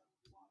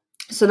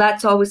 So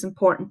that's always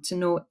important to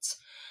note.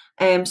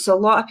 So a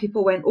lot of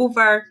people went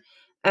over,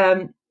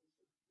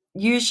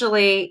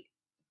 usually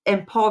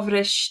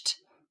impoverished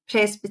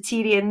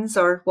Presbyterians,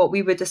 or what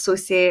we would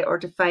associate or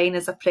define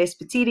as a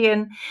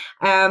Presbyterian,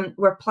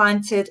 were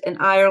planted in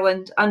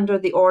Ireland under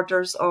the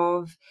orders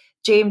of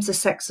James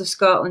VI of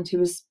Scotland, who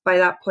was by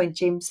that point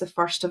James I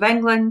of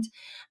England.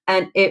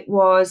 And it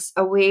was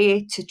a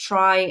way to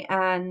try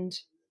and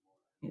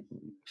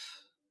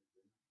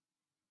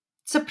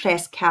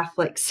suppress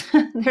Catholics.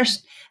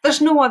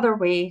 There's no other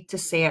way to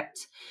say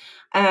it.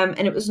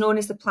 And it was known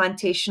as the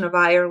Plantation of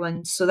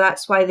Ireland. So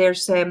that's why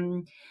there's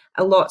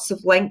lots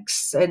of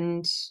links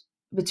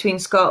between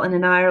Scotland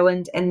and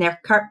Ireland. In their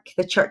kirk,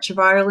 the Church of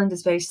Ireland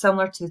is very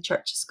similar to the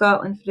Church of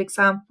Scotland, for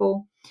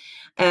example.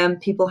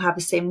 People have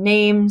the same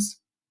names.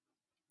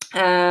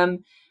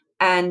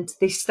 And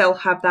they still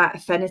have that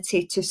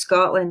affinity to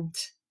Scotland,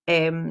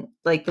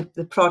 like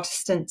the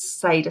Protestant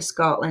side of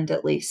Scotland,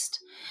 at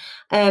least.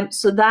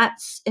 So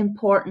that's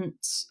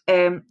important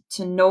to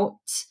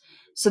note.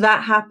 So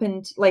that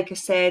happened, like I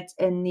said,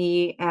 in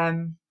the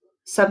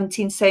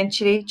 17th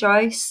century,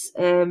 Joyce.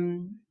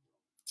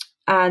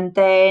 And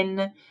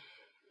then,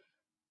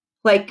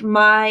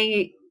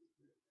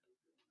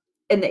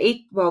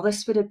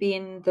 this would have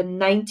been the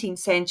 19th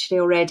century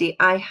already.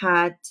 I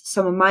had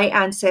some of my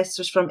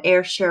ancestors from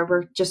Ayrshire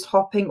were just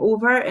hopping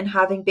over and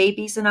having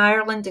babies in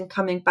Ireland and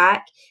coming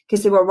back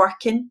because they were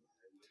working.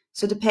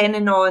 So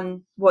depending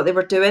on what they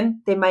were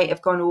doing, they might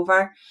have gone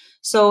over.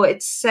 So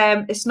it's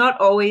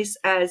not always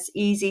as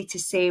easy to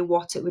say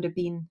what it would have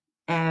been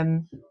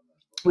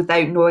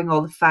without knowing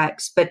all the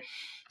facts. But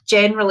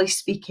generally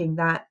speaking,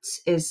 that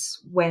is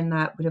when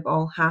that would have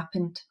all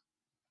happened.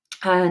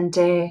 And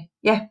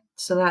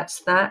so that's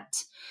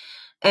that.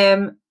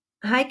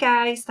 Hi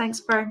guys,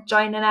 thanks for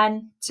joining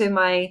in to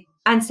my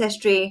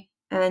ancestry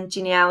and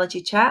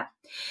genealogy chat.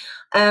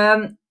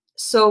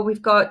 So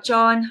we've got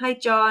John. Hi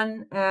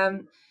John.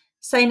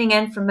 Signing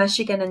in from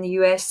Michigan in the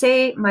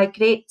USA, my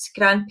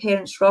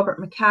great-grandparents Robert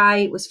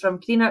Mackay was from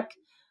Greenock,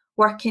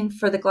 working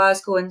for the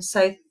Glasgow and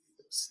South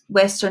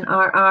Western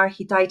RR.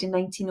 He died in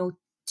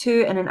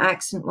 1902 in an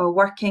accident while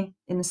working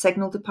in the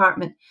signal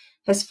department.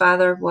 His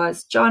father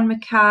was John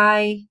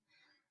Mackay.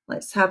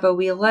 Let's have a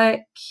wee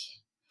look.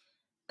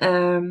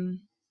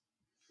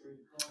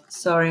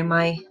 Sorry,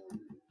 my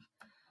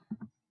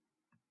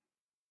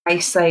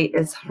eyesight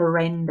is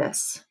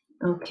horrendous.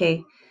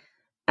 Okay.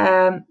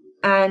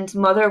 And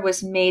mother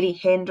was Mary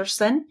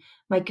Henderson.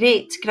 My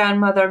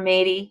great-grandmother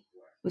Mary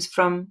was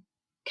from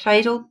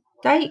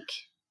Cridledyke.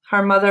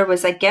 Her mother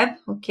was a Gibb,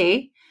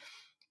 okay.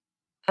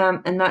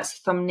 And that's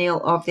the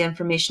thumbnail of the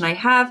information I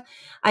have.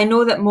 I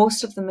know that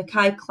most of the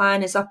Mackay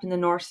clan is up in the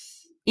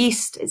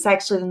northeast. It's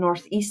actually the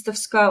northeast of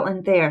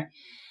Scotland there.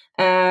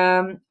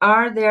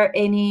 Are there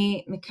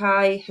any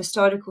Mackay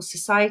historical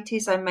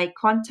societies I might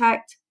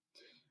contact?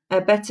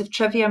 A bit of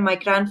trivia, my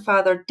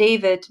grandfather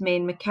David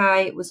Main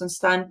Mackay was on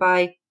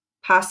standby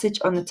passage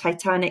on the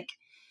Titanic.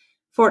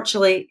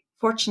 Fortunately,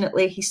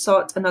 he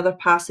sought another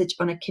passage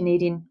on a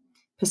Canadian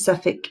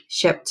Pacific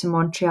ship to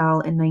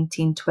Montreal in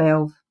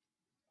 1912.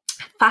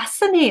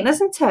 Fascinating,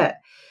 isn't it?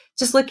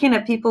 Just looking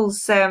at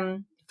people's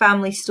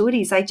family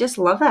stories, I just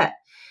love it.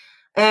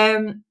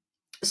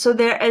 So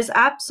there is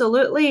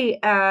absolutely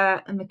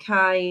a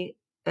Mackay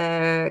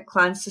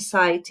clan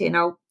society, and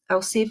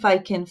I'll see if I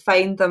can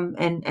find them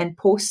and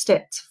post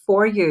it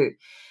for you.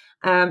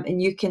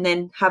 And you can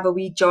then have a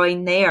wee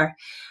join there.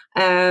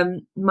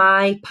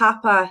 My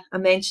papa, I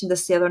mentioned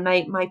this the other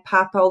night, my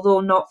papa, although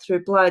not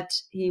through blood,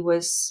 he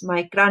was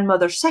my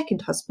grandmother's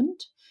second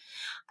husband.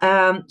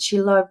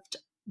 She loved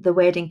the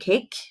wedding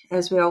cake,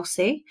 as we all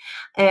say.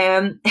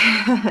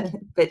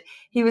 But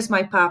he was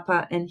my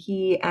papa, and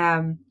he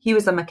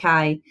was a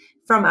Mackay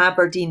from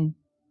Aberdeen.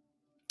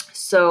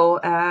 So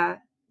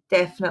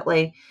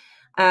definitely.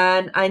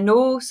 And I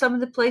know some of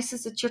the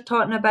places that you're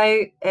talking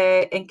about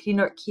in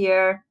Greenock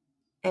here.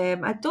 Do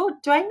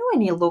I know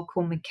any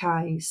local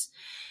Mackays?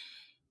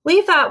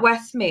 Leave that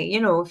with me.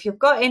 If you've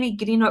got any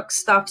Greenock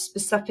stuff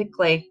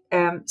specifically,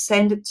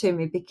 send it to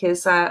me,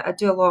 because I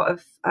do a lot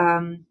of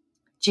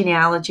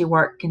genealogy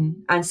work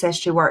and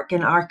ancestry work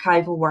and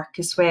archival work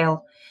as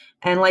well.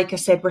 And like I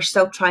said, we're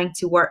still trying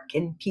to work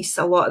and piece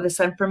a lot of this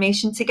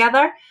information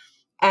together.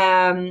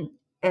 Yeah,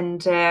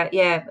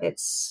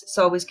 it's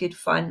always good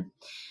fun.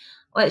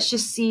 Let's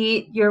just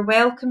see. You're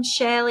welcome,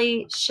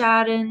 Shelley,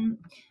 Sharon.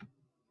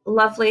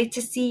 Lovely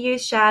to see you,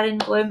 Sharon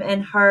Bloom,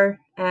 and her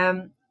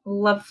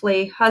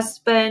lovely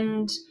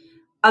husband,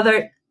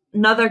 another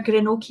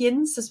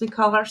Greenockians, as we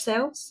call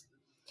ourselves.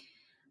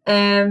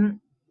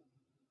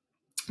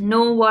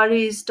 No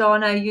worries,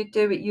 Donna, you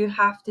do what you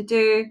have to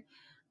do.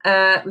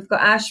 We've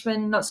got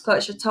Ashman, not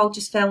Scottish at all,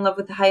 just fell in love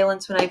with the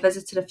Highlands when I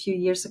visited a few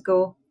years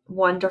ago.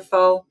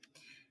 Wonderful.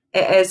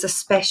 It is a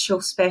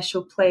special,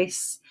 special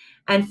place.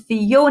 And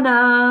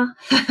Fiona,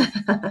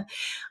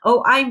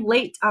 oh, I'm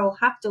late. I'll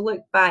have to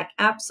look back.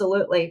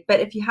 Absolutely. But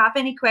if you have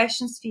any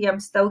questions, Fia,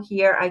 I'm still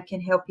here. I can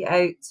help you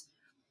out.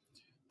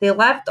 They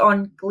lived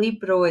on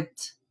Glebe Road.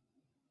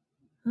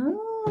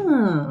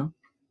 Ah,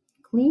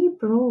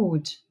 Glebe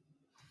Road.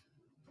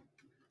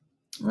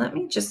 Let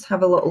me just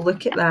have a little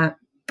look at that.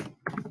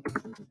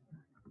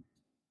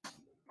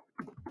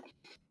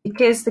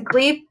 Because the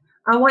Glebe,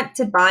 I want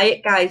to buy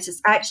it, guys.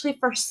 It's actually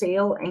for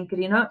sale in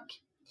Greenock.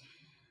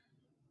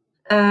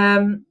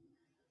 I'm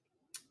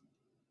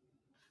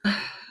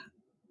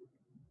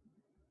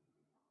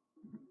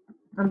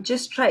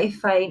just trying to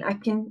find. I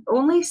can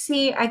only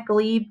see a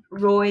Glebe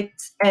Road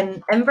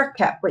in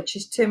Inverkip, which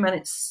is 2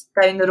 minutes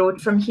down the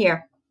road from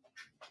here.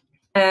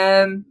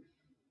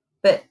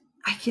 But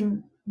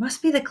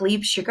must be the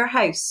Glebe Sugar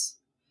House.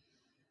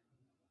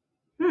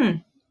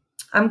 I'm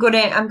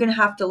gonna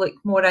have to look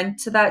more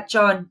into that,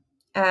 John.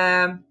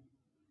 But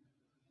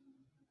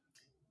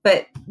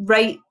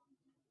right.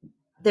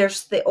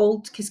 There's the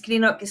old, because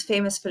Greenock is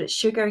famous for its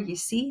sugar, you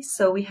see.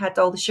 So we had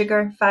all the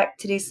sugar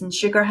factories and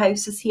sugar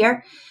houses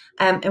here.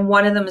 And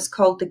one of them is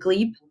called the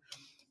Glebe.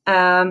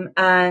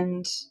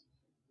 And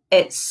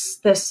it's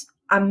this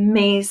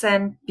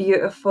amazing,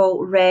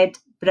 beautiful red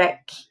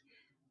brick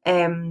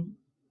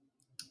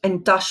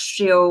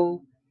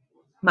industrial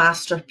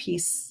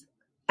masterpiece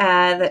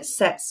that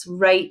sits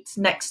right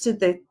next to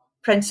the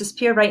Princess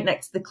Pier, right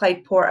next to the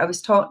Clyde Port I was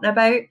talking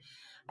about.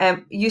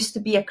 It used to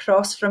be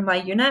across from my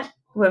unit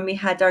when we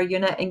had our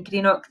unit in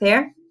Greenock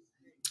there.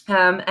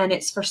 And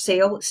it's for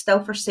sale. It's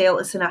still for sale.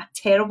 It's in a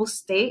terrible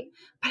state,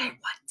 but I want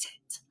it.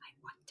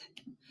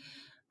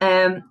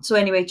 So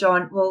anyway,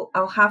 John, well,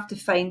 I'll have to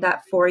find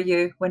that for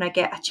you when I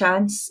get a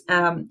chance.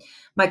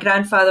 My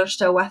grandfather's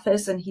still with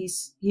us, and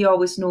he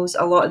always knows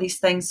a lot of these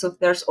things. So if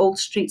there's old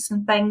streets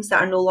and things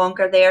that are no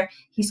longer there,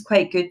 he's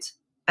quite good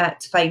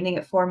at finding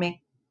it for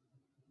me.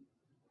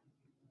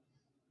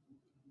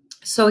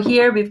 So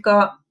here we've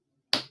got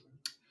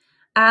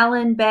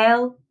Alan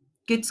Bell,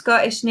 good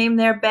Scottish name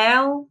there,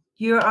 Bell.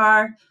 You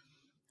are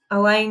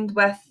aligned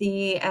with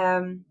the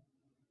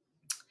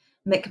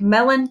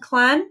Macmillan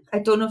clan. I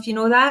don't know if you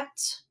know that,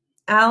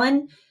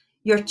 Alan.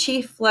 Your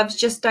chief lives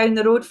just down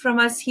the road from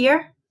us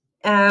here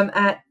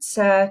at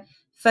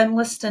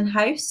Finlaston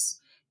House.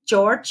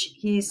 George,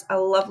 he's a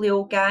lovely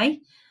old guy.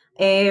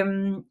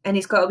 And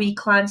he's got a wee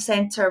clan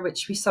centre,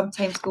 which we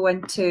sometimes go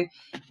into.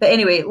 But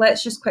anyway,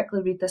 let's just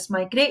quickly read this.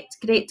 My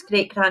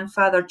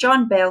great-great-great-grandfather,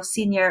 John Bell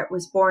Sr.,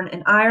 was born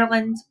in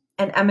Ireland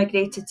and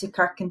immigrated to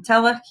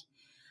Kirkintilloch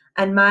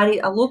and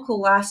married a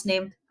local lass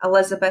named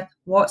Elizabeth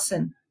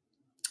Watson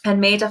and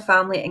made a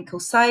family in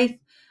Kilsyth,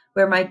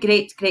 where my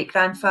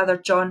great-great-grandfather,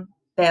 John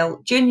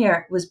Bell Jr.,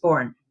 was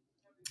born.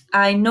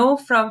 I know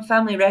from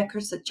family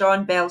records that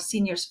John Bell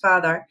Sr.'s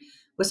father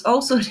was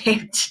also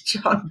named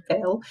John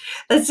Bell.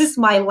 This is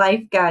my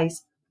life,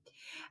 guys.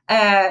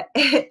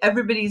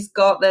 Everybody's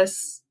got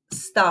this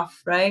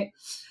stuff, right?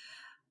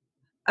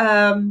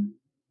 I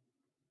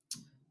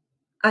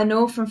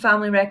know from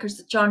family records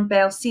that John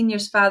Bell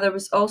Sr.'s father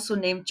was also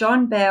named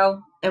John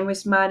Bell and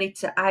was married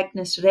to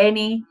Agnes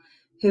Rennie,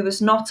 who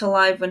was not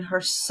alive when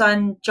her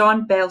son,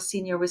 John Bell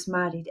Sr., was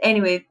married.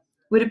 Anyway,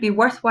 would it be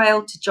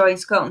worthwhile to join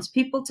Scotland's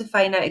people to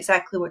find out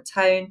exactly what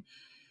town,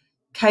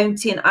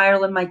 county in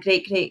Ireland my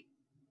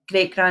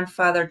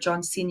great-great-great-grandfather,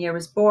 John Sr.,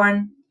 was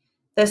born?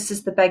 This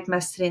is the big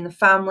mystery in the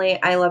family.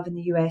 I live in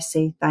the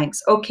USA.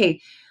 Thanks. Okay,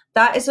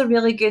 that is a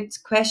really good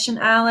question,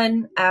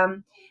 Alan.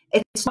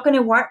 It's not going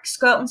to work.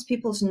 Scotland's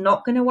people is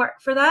not going to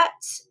work for that.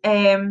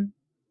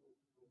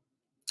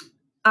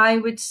 I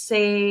would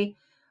say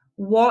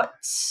what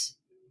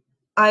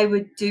I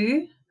would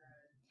do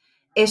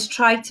is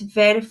try to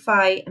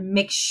verify and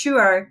make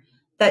sure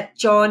that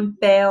John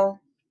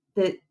Bell,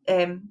 that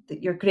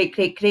your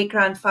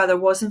great-great-great-grandfather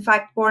was in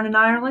fact born in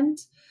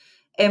Ireland.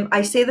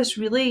 I say this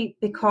really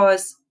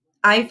because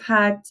I've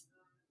had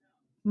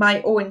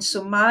my own.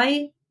 So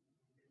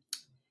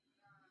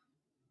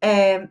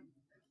I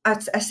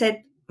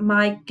said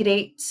my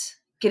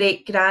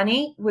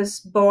great-great-granny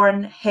was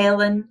born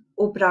Helen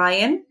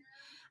O'Brien,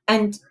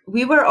 and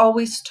we were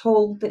always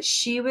told that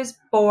she was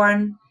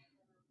born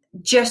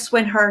just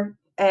when her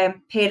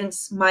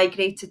parents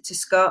migrated to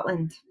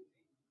Scotland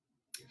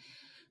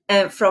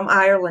from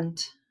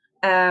Ireland.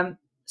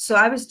 So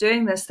I was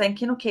doing this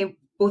thinking, okay,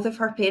 both of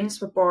her parents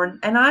were born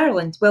in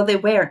Ireland. Well, they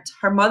weren't.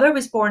 Her mother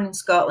was born in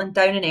Scotland,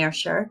 down in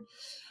Ayrshire,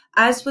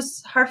 as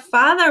was her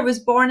father was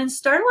born in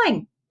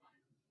Stirling.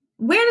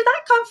 Where did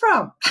that come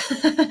from?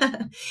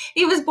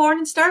 He was born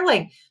in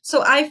Stirling.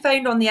 So I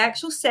found on the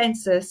actual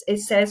census, it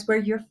says where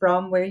you're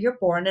from, where you're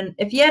born. And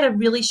if you had a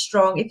really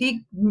strong, if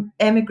you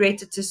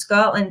emigrated to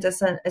Scotland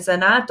as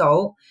an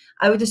adult,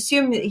 I would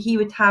assume that he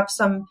would have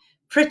some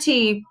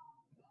pretty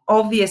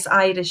obvious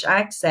Irish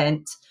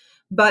accent.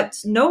 But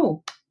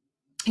no,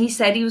 he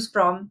said he was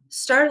from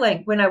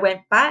Stirling. When I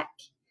went back,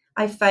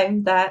 I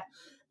found that,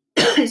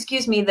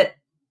 excuse me, that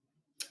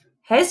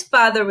his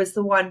father was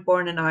the one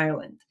born in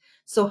Ireland.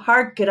 So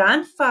her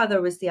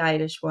grandfather was the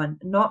Irish one,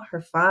 not her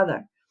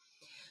father.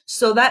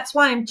 So that's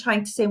why I'm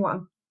trying to say what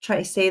I'm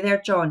trying to say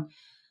there, John.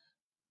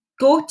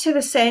 Go to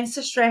the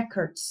census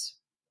records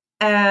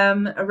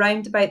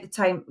around about the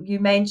time you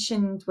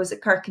mentioned, was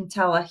it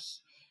Kirkintilloch?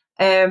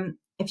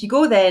 If you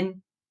go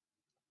then,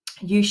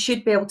 you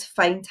should be able to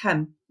find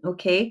him,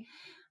 okay?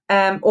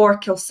 Or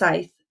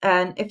Kilsyth.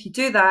 And if you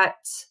do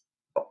that,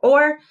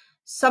 or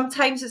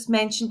sometimes it's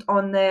mentioned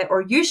on the,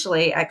 or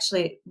usually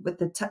actually with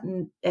the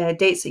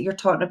dates that you're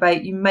talking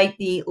about, you might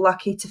be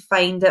lucky to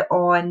find it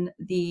on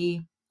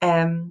the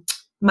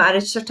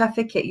marriage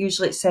certificate.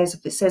 Usually it says,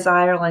 if it says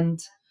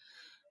Ireland,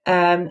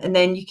 and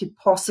then you could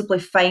possibly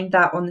find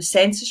that on the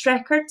census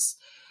records.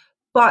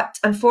 But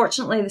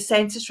unfortunately, the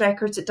census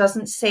records, it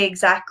doesn't say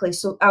exactly.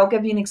 So I'll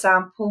give you an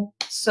example.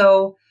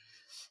 So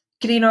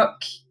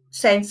Greenock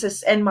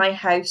census in my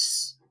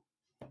house,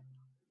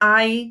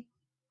 I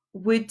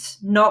would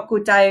not go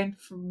down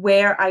from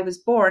where I was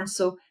born.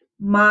 So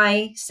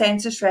my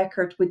census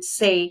record would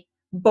say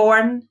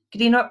born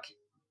Greenock,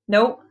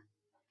 no,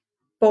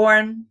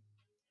 born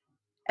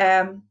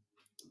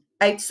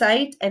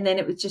outside, and then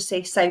it would just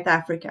say South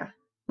Africa.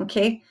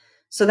 Okay,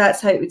 so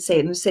that's how it would say.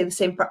 And it would say the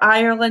same for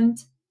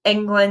Ireland,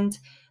 England.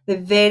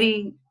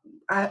 In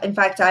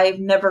fact, I've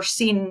never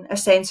seen a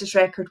census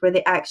record where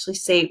they actually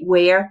say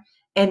where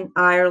in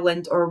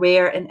Ireland or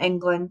where in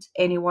England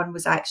anyone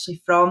was actually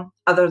from,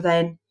 other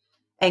than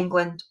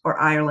England or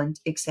Ireland,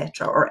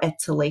 etc., or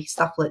Italy,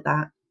 stuff like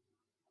that.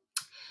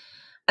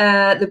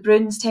 The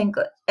Bruins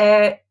tinkle.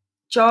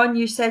 John,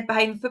 you said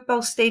behind the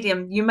football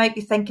stadium. You might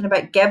be thinking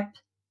about Gibbs,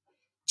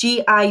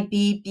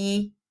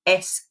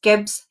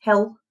 Gibbs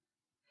Hill.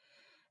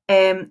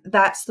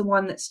 That's the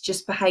one that's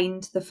just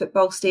behind the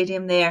football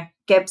stadium there.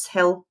 Gibbs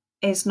Hill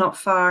is not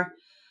far.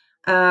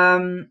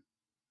 It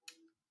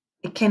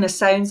kind of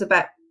sounds a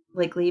bit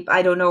like Leap.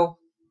 I don't know.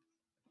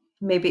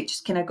 Maybe it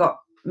just kind of got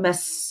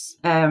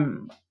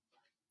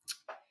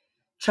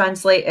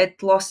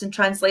translated, lost in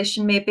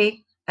translation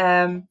maybe.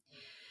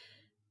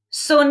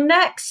 So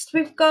next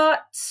we've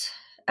got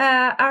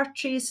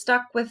Archery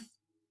stuck with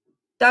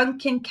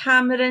Duncan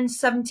Cameron,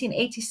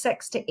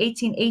 1786 to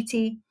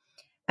 1880,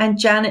 and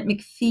Janet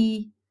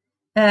McPhee,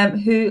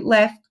 who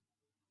left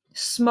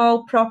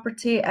Small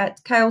property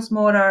at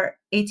Kylesmorrar,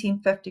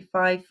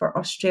 1855 for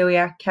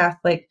Australia,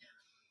 Catholic.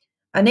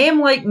 A name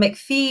like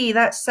McPhee,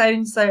 that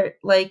sounds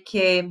like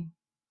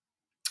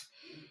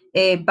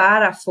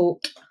Barra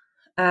folk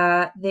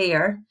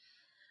there.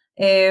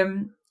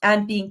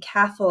 And being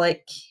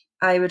Catholic,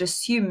 I would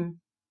assume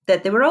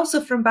that they were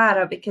also from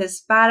Barra,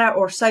 because Barra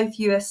or South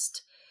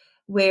Uist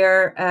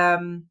were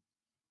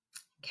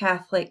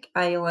Catholic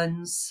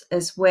islands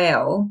as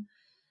well.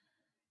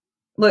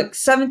 Look,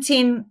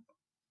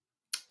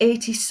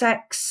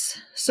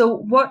 1786. So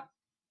what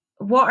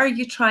are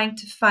you trying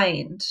to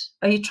find?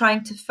 Are you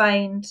trying to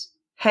find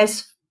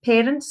his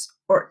parents,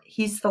 or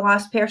he's the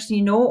last person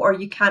you know, or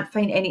you can't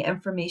find any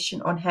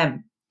information on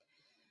him?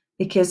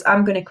 Because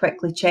I'm going to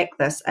quickly check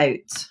this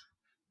out.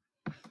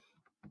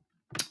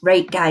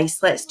 Right,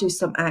 guys, let's do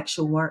some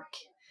actual work.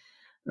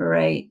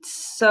 Right,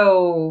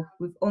 so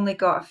we've only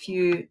got a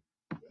few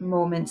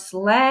moments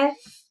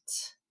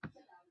left.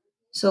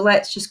 So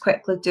let's just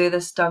quickly do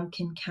this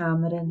Duncan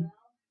Cameron.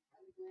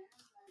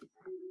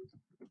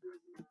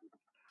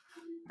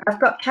 I've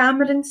got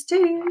Camerons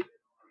too.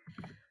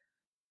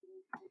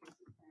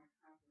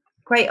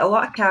 Quite a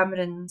lot of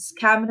Camerons.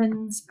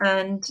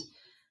 And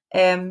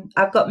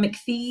I've got No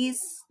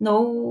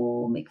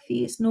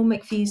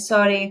McPhees,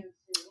 sorry.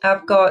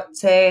 I've got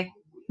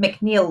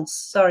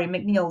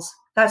McNeil's.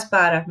 That's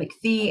Barra.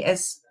 McPhee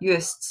is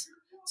Uist.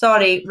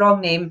 Sorry,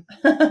 wrong name.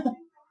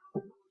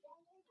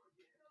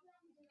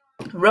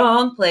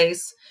 Wrong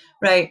place.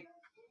 Right.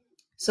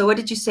 So what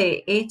did you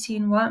say?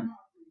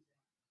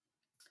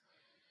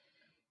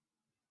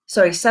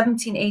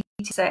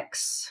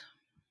 1786.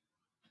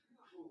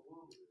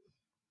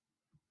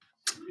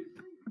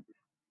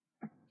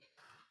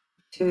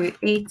 To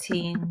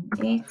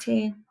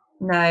 1880.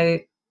 Now,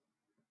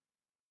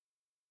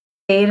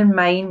 bear in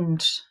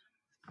mind,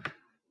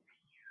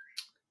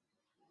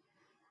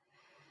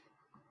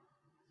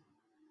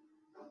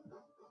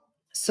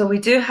 so we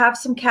do have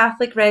some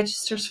Catholic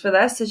registers for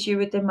this, as you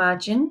would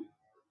imagine.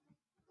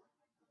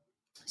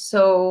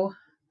 So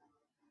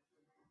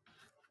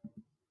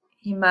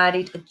he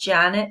married a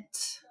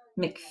Janet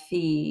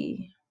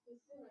McPhee.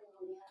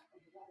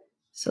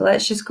 So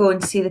let's just go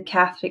and see the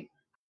Catholic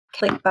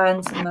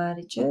bands and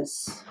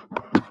marriages.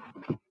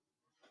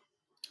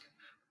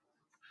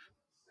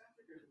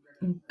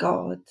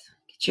 God,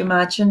 could you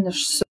imagine?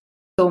 There's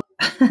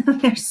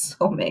there's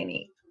so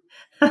many.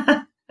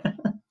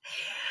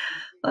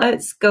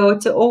 Let's go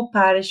to Old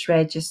Parish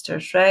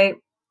Registers, right?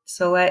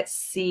 So let's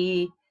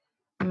see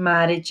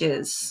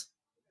marriages.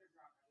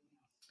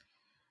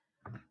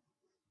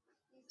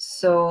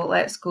 So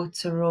let's go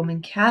to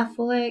Roman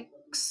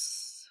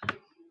Catholics.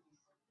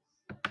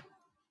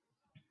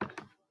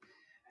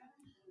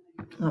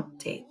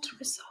 Update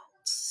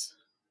results.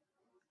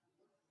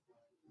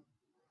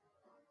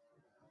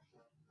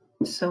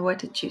 So what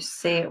did you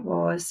say it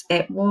was?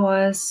 It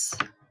was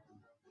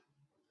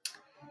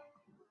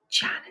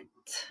Janet.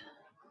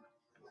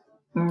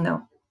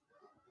 No.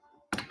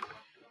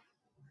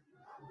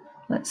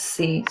 Let's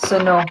see.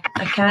 So no,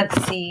 I can't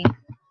see.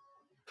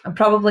 I'm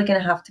probably going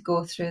to have to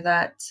go through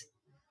that.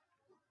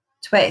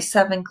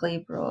 27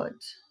 Glebe Road.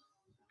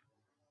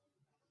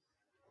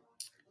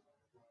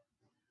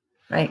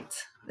 Right.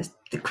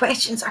 The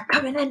questions are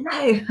coming in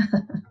now.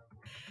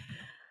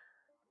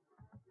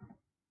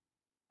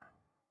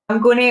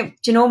 I'm going to, do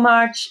you know,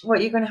 Marge,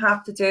 what you're going to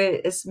have to do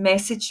is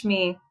message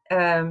me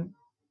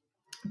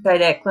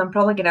directly. I'm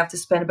probably going to have to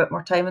spend a bit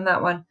more time on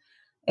that one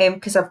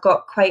because I've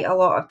got quite a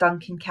lot of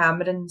Duncan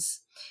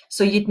Camerons.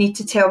 So you'd need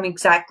to tell me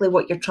exactly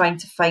what you're trying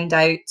to find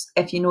out,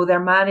 if you know their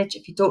marriage,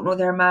 if you don't know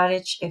their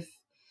marriage, if,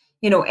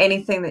 you know,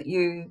 anything that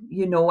you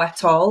know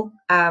at all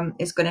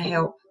is going to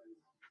help.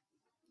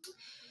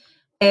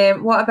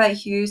 What about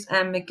Hughes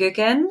and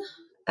McGugan?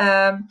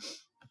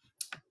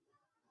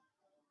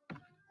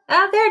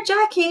 There,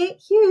 Jackie,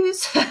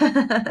 Hughes.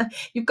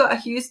 You've got a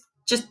Hughes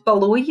just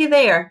below you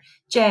there,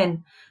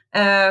 Jen.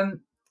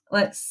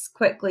 Let's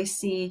quickly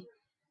see.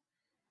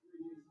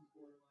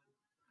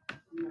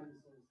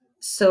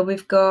 So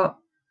we've got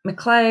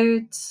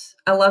MacLeod.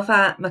 I love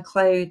that,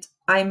 MacLeod.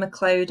 I'm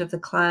MacLeod of the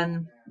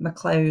clan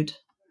MacLeod.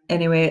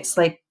 Anyway, it's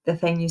like the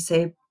thing you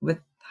say with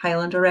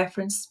Highlander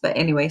reference. But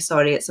anyway,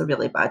 sorry, it's a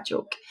really bad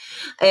joke.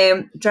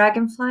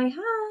 Dragonfly,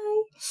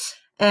 hi.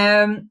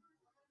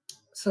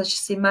 So let's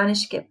just say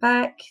managed to get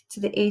back to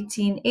the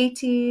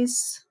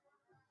 1880s.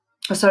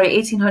 Oh, sorry,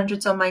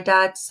 1800s on my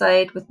dad's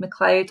side with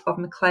MacLeod of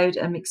MacLeod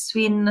and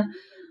McSween.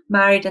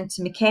 Married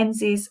into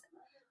Mackenzie's.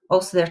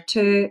 Also there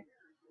too.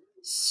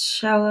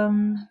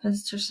 Shalom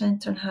Visitor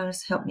Centre and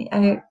Harris helped me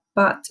out,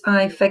 but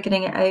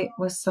figuring it out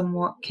was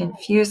somewhat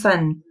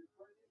confusing.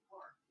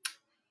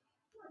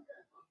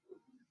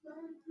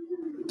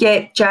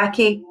 Yeah,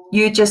 Jackie,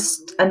 you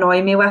just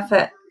annoy me with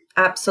it.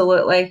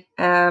 Absolutely.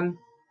 I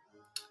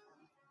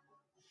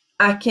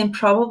can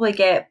probably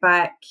get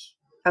back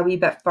a wee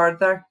bit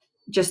further,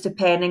 just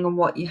depending on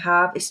what you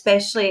have,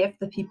 especially if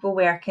the people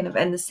were kind of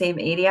in the same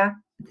area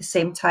at the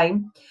same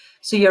time.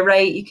 So you're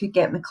right, you could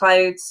get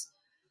MacLeod's.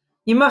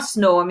 You must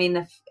know. I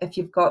mean, if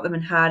you've got them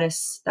in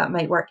Harris, that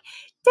might work.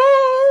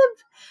 Deb,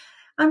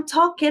 I'm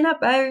talking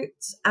about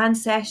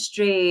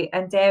ancestry,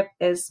 and Deb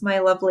is my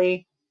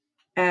lovely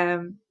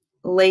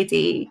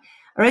lady,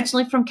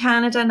 originally from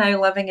Canada,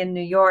 now living in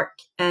New York,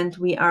 and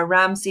we are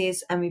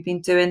Ramsays, and we've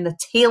been doing the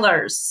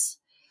Taylors,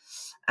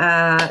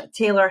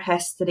 Taylor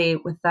history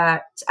with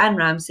that, and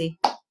Ramsay.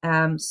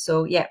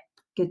 So yeah,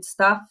 good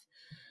stuff.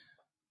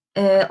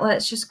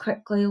 Let's just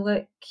quickly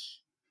look.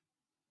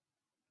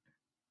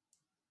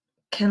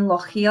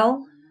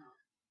 Kinlochhiel,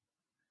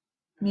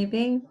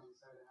 maybe.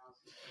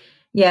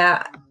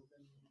 Yeah.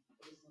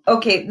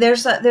 Okay,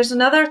 there's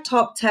another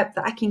top tip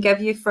that I can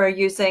give you for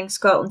using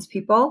Scotland's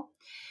people.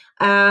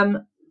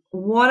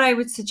 What I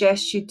would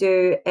suggest you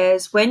do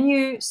is when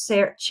you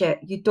search it,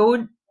 you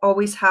don't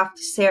always have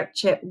to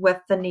search it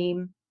with the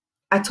name.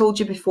 I told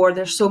you before,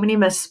 there's so many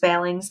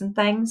misspellings and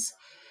things.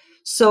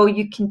 So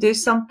you can do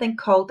something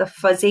called a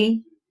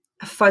fuzzy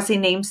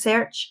name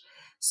search.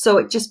 So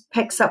it just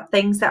picks up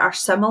things that are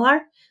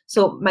similar.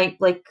 So it might,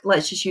 like,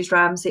 let's just use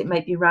Ramsay. It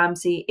might be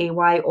Ramsay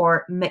AY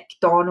or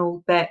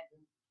McDonald, but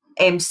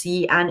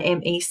MC and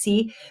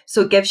MAC.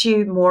 So it gives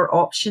you more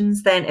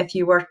options than if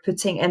you were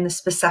putting in the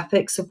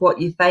specifics of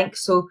what you think.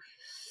 So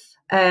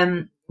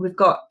we've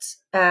got,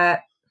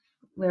 where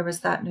was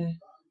that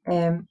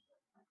now?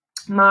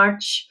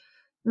 Marge.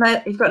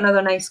 Now you've got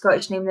another nice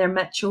Scottish name there,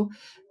 Mitchell.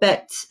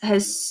 But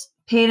his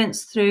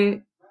parents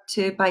through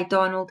to by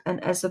Donald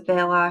and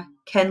Isabella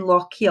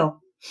Kinlochhiel.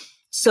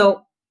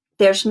 So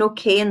there's no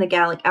K in the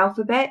Gaelic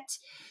alphabet.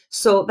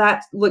 So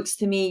that looks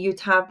to me you'd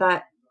have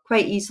that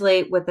quite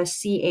easily with a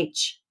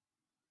CH.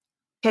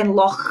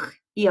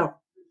 Kinlochhiel,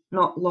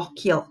 not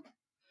Lochhiel.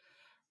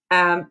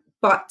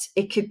 But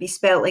it could be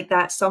spelled like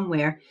that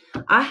somewhere.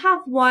 I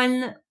have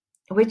one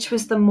which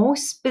was the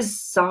most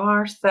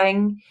bizarre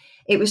thing.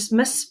 It was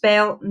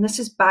misspelled, and this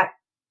is back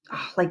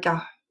like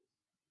a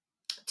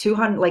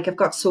 200, like I've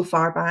got so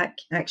far back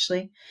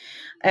actually.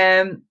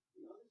 And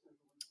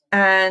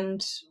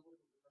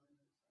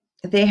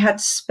they had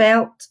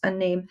spelt a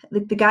name.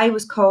 The guy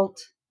was called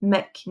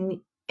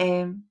McNeish,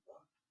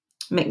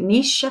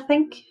 I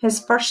think, his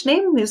first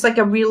name. It was like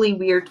a really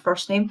weird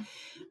first name,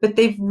 but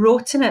they've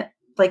written it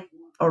like,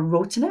 or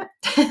written it.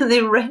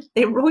 they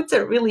wrote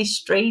it really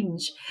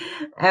strange.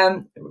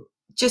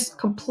 Just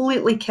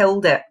completely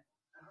killed it.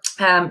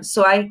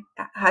 So I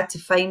had to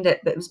find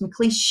it, but it was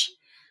McLeish,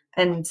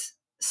 and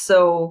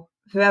so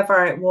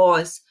whoever it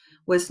was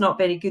not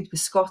very good with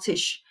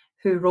Scottish,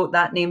 who wrote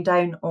that name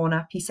down on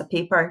a piece of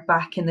paper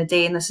back in the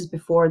day, and this is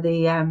before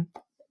the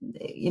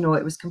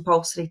it was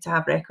compulsory to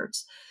have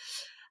records.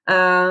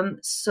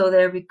 So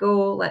there we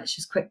go. Let's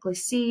just quickly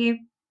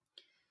see.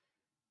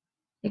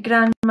 Your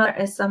grandmother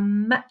is a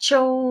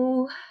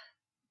Mitchell.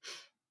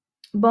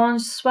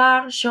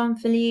 Bonsoir,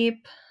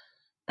 Jean-Philippe.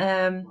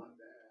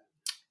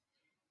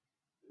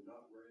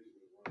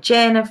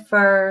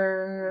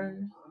 Jennifer,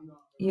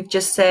 you've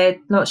just said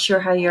not sure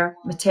how your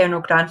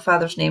maternal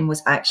grandfather's name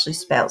was actually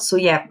spelled. So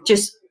yeah,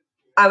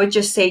 I would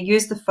just say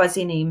use the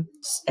fuzzy name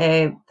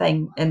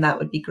thing, and that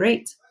would be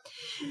great.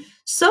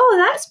 So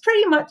that's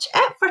pretty much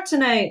it for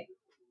tonight.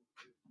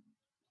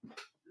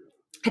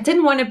 I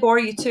didn't want to bore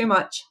you too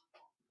much.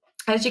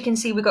 As you can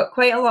see, we got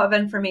quite a lot of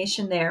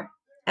information there.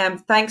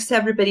 Thanks to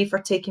everybody for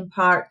taking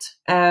part.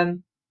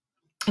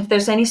 If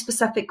there's any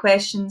specific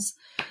questions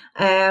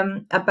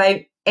about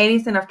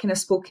anything I've kind of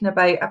spoken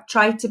about, I've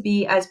tried to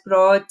be as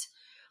broad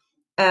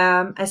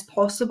as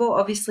possible.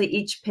 Obviously,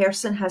 each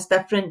person has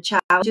different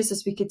challenges,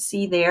 as we could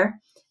see there,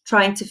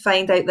 trying to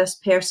find out this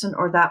person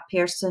or that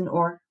person,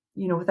 or,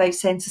 without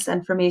census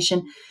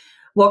information,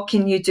 what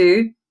can you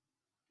do?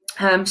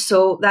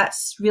 So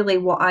that's really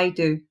what I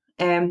do.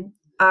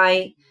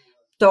 I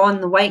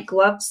don the white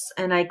gloves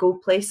and I go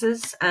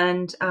places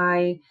and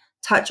I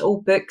touch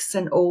old books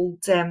and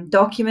old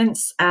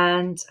documents,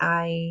 and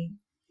I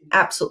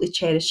absolutely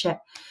cherish it.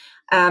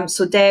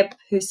 So Deb,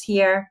 who's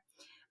here,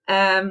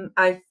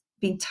 I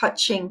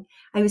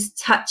was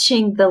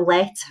touching the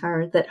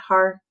letter that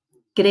her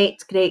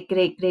great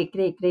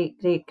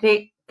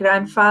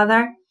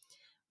grandfather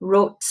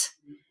wrote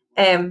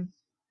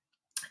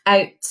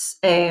out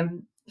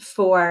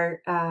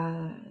for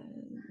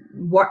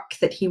work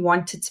that he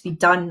wanted to be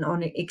done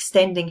on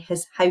extending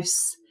his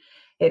house.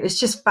 It was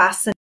just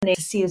fascinating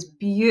to see his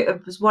beautiful.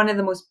 It was one of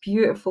the most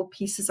beautiful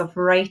pieces of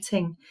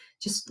writing,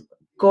 just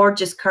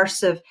gorgeous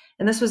cursive,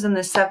 and this was in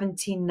the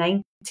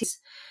 1790s.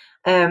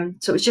 So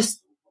it was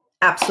just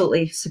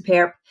absolutely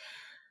superb.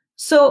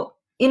 So,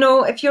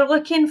 if you're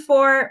looking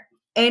for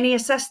any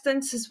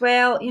assistance as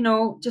well,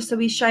 just a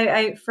wee shout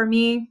out for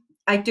me.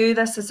 I do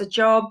this as a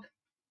job.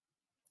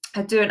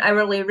 I do an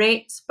hourly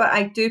rate, but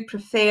I do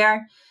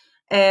prefer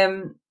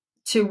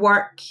to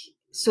work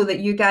so that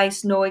you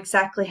guys know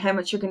exactly how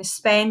much you're going to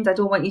spend. I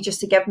don't want you just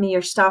to give me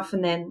your stuff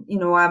and then,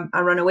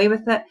 I run away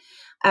with it.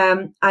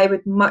 I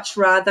would much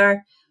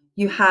rather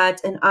you had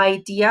an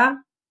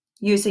idea.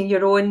 using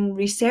your own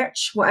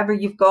research, whatever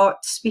you've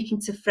got, speaking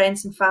to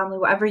friends and family,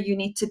 whatever you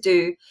need to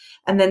do.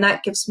 And then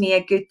that gives me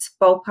a good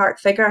ballpark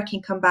figure. I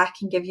can come back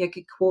and give you a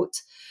good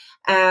quote.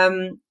 Yeah,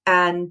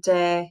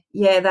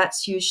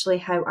 that's usually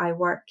how I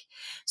work.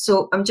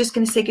 So I'm just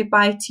going to say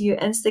goodbye to you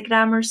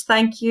Instagrammers.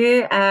 Thank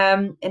you.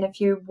 And if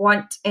you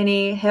want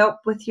any help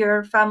with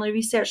your family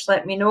research,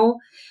 let me know.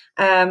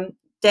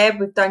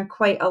 Deb, we've done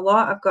quite a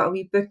lot. I've got a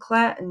wee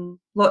booklet and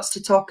lots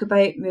to talk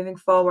about moving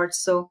forward.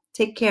 So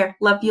take care.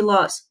 Love you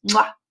lots.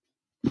 Mwah.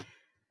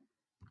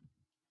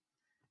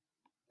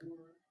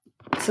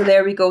 So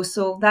there we go.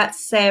 So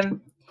that's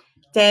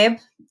Deb.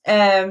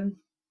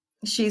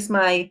 She's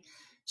my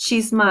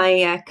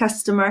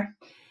customer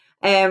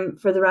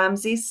for the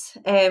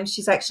Ramsays.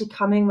 She's actually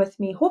coming with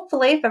me,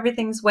 hopefully, if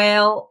everything's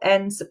well,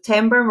 in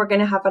September. And we're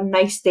going to have a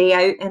nice day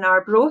out in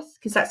Arbroath,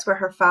 because that's where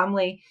her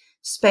family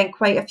spent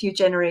quite a few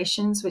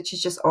generations, which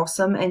is just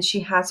awesome. And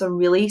she has a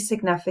really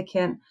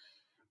significant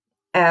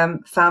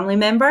family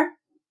member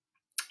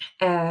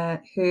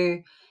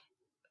who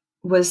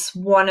was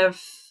one of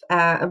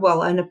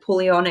a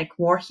Napoleonic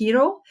war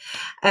hero,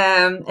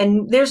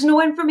 and there's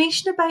no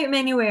information about him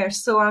anywhere,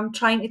 so I'm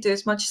trying to do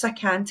as much as I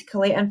can to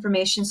collate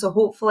information. So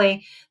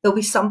hopefully there'll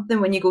be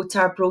something when you go to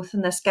Arbroath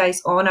in this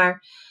guy's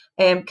honour,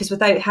 because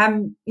without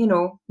him, you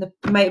know, it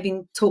might have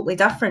been totally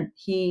different.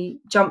 He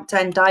jumped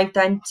in, dived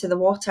into the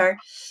water,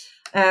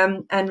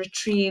 and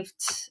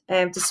retrieved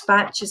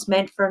dispatches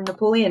meant for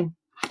Napoleon.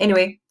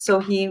 Anyway, so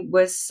he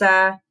was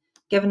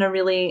given a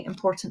really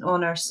important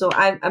honour. So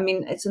I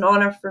mean, it's an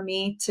honour for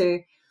me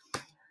to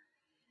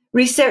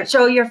research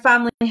all your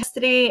family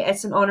history.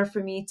 It's an honour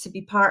for me to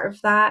be part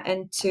of that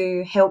and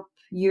to help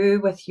you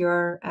with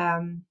your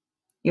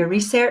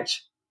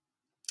research.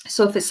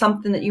 So if it's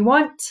something that you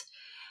want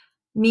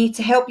me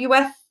to help you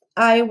with,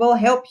 I will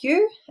help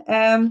you.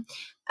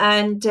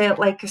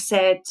 Like I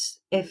said,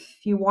 if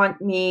you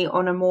want me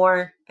on a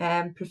more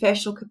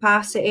professional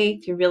capacity,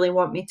 if you really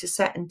want me to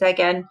sit and dig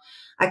in,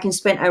 I can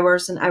spend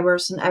hours and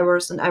hours and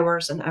hours and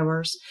hours and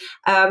hours.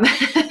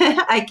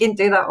 I can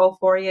do that all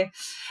for you.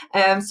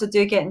 So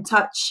do get in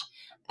touch,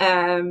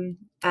 and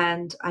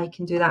I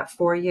can do that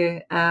for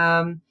you.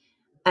 And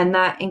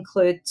that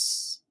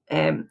includes,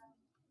 you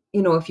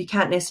know, if you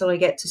can't necessarily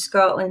get to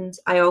Scotland,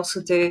 I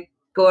also do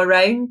go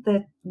around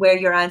where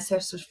your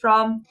ancestors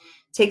from,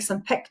 take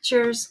some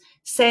pictures,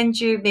 send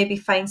you, maybe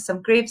find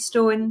some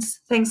gravestones,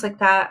 things like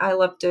that. I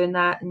love doing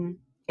that. And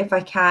if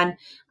I can,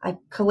 I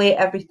collate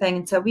everything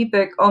into a wee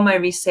book, all my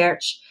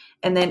research,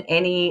 and then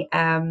any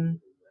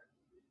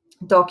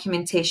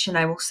documentation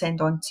I will send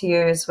on to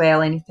you as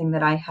well, anything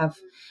that I have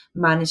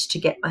managed to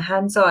get my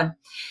hands on.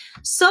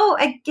 So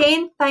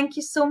again, thank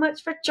you so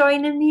much for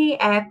joining me.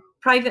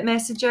 Private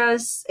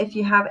messages if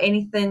you have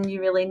anything you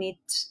really need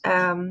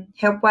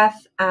help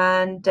with,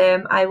 and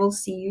I will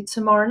see you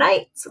tomorrow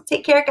night. So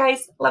take care,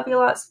 guys. Love you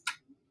lots.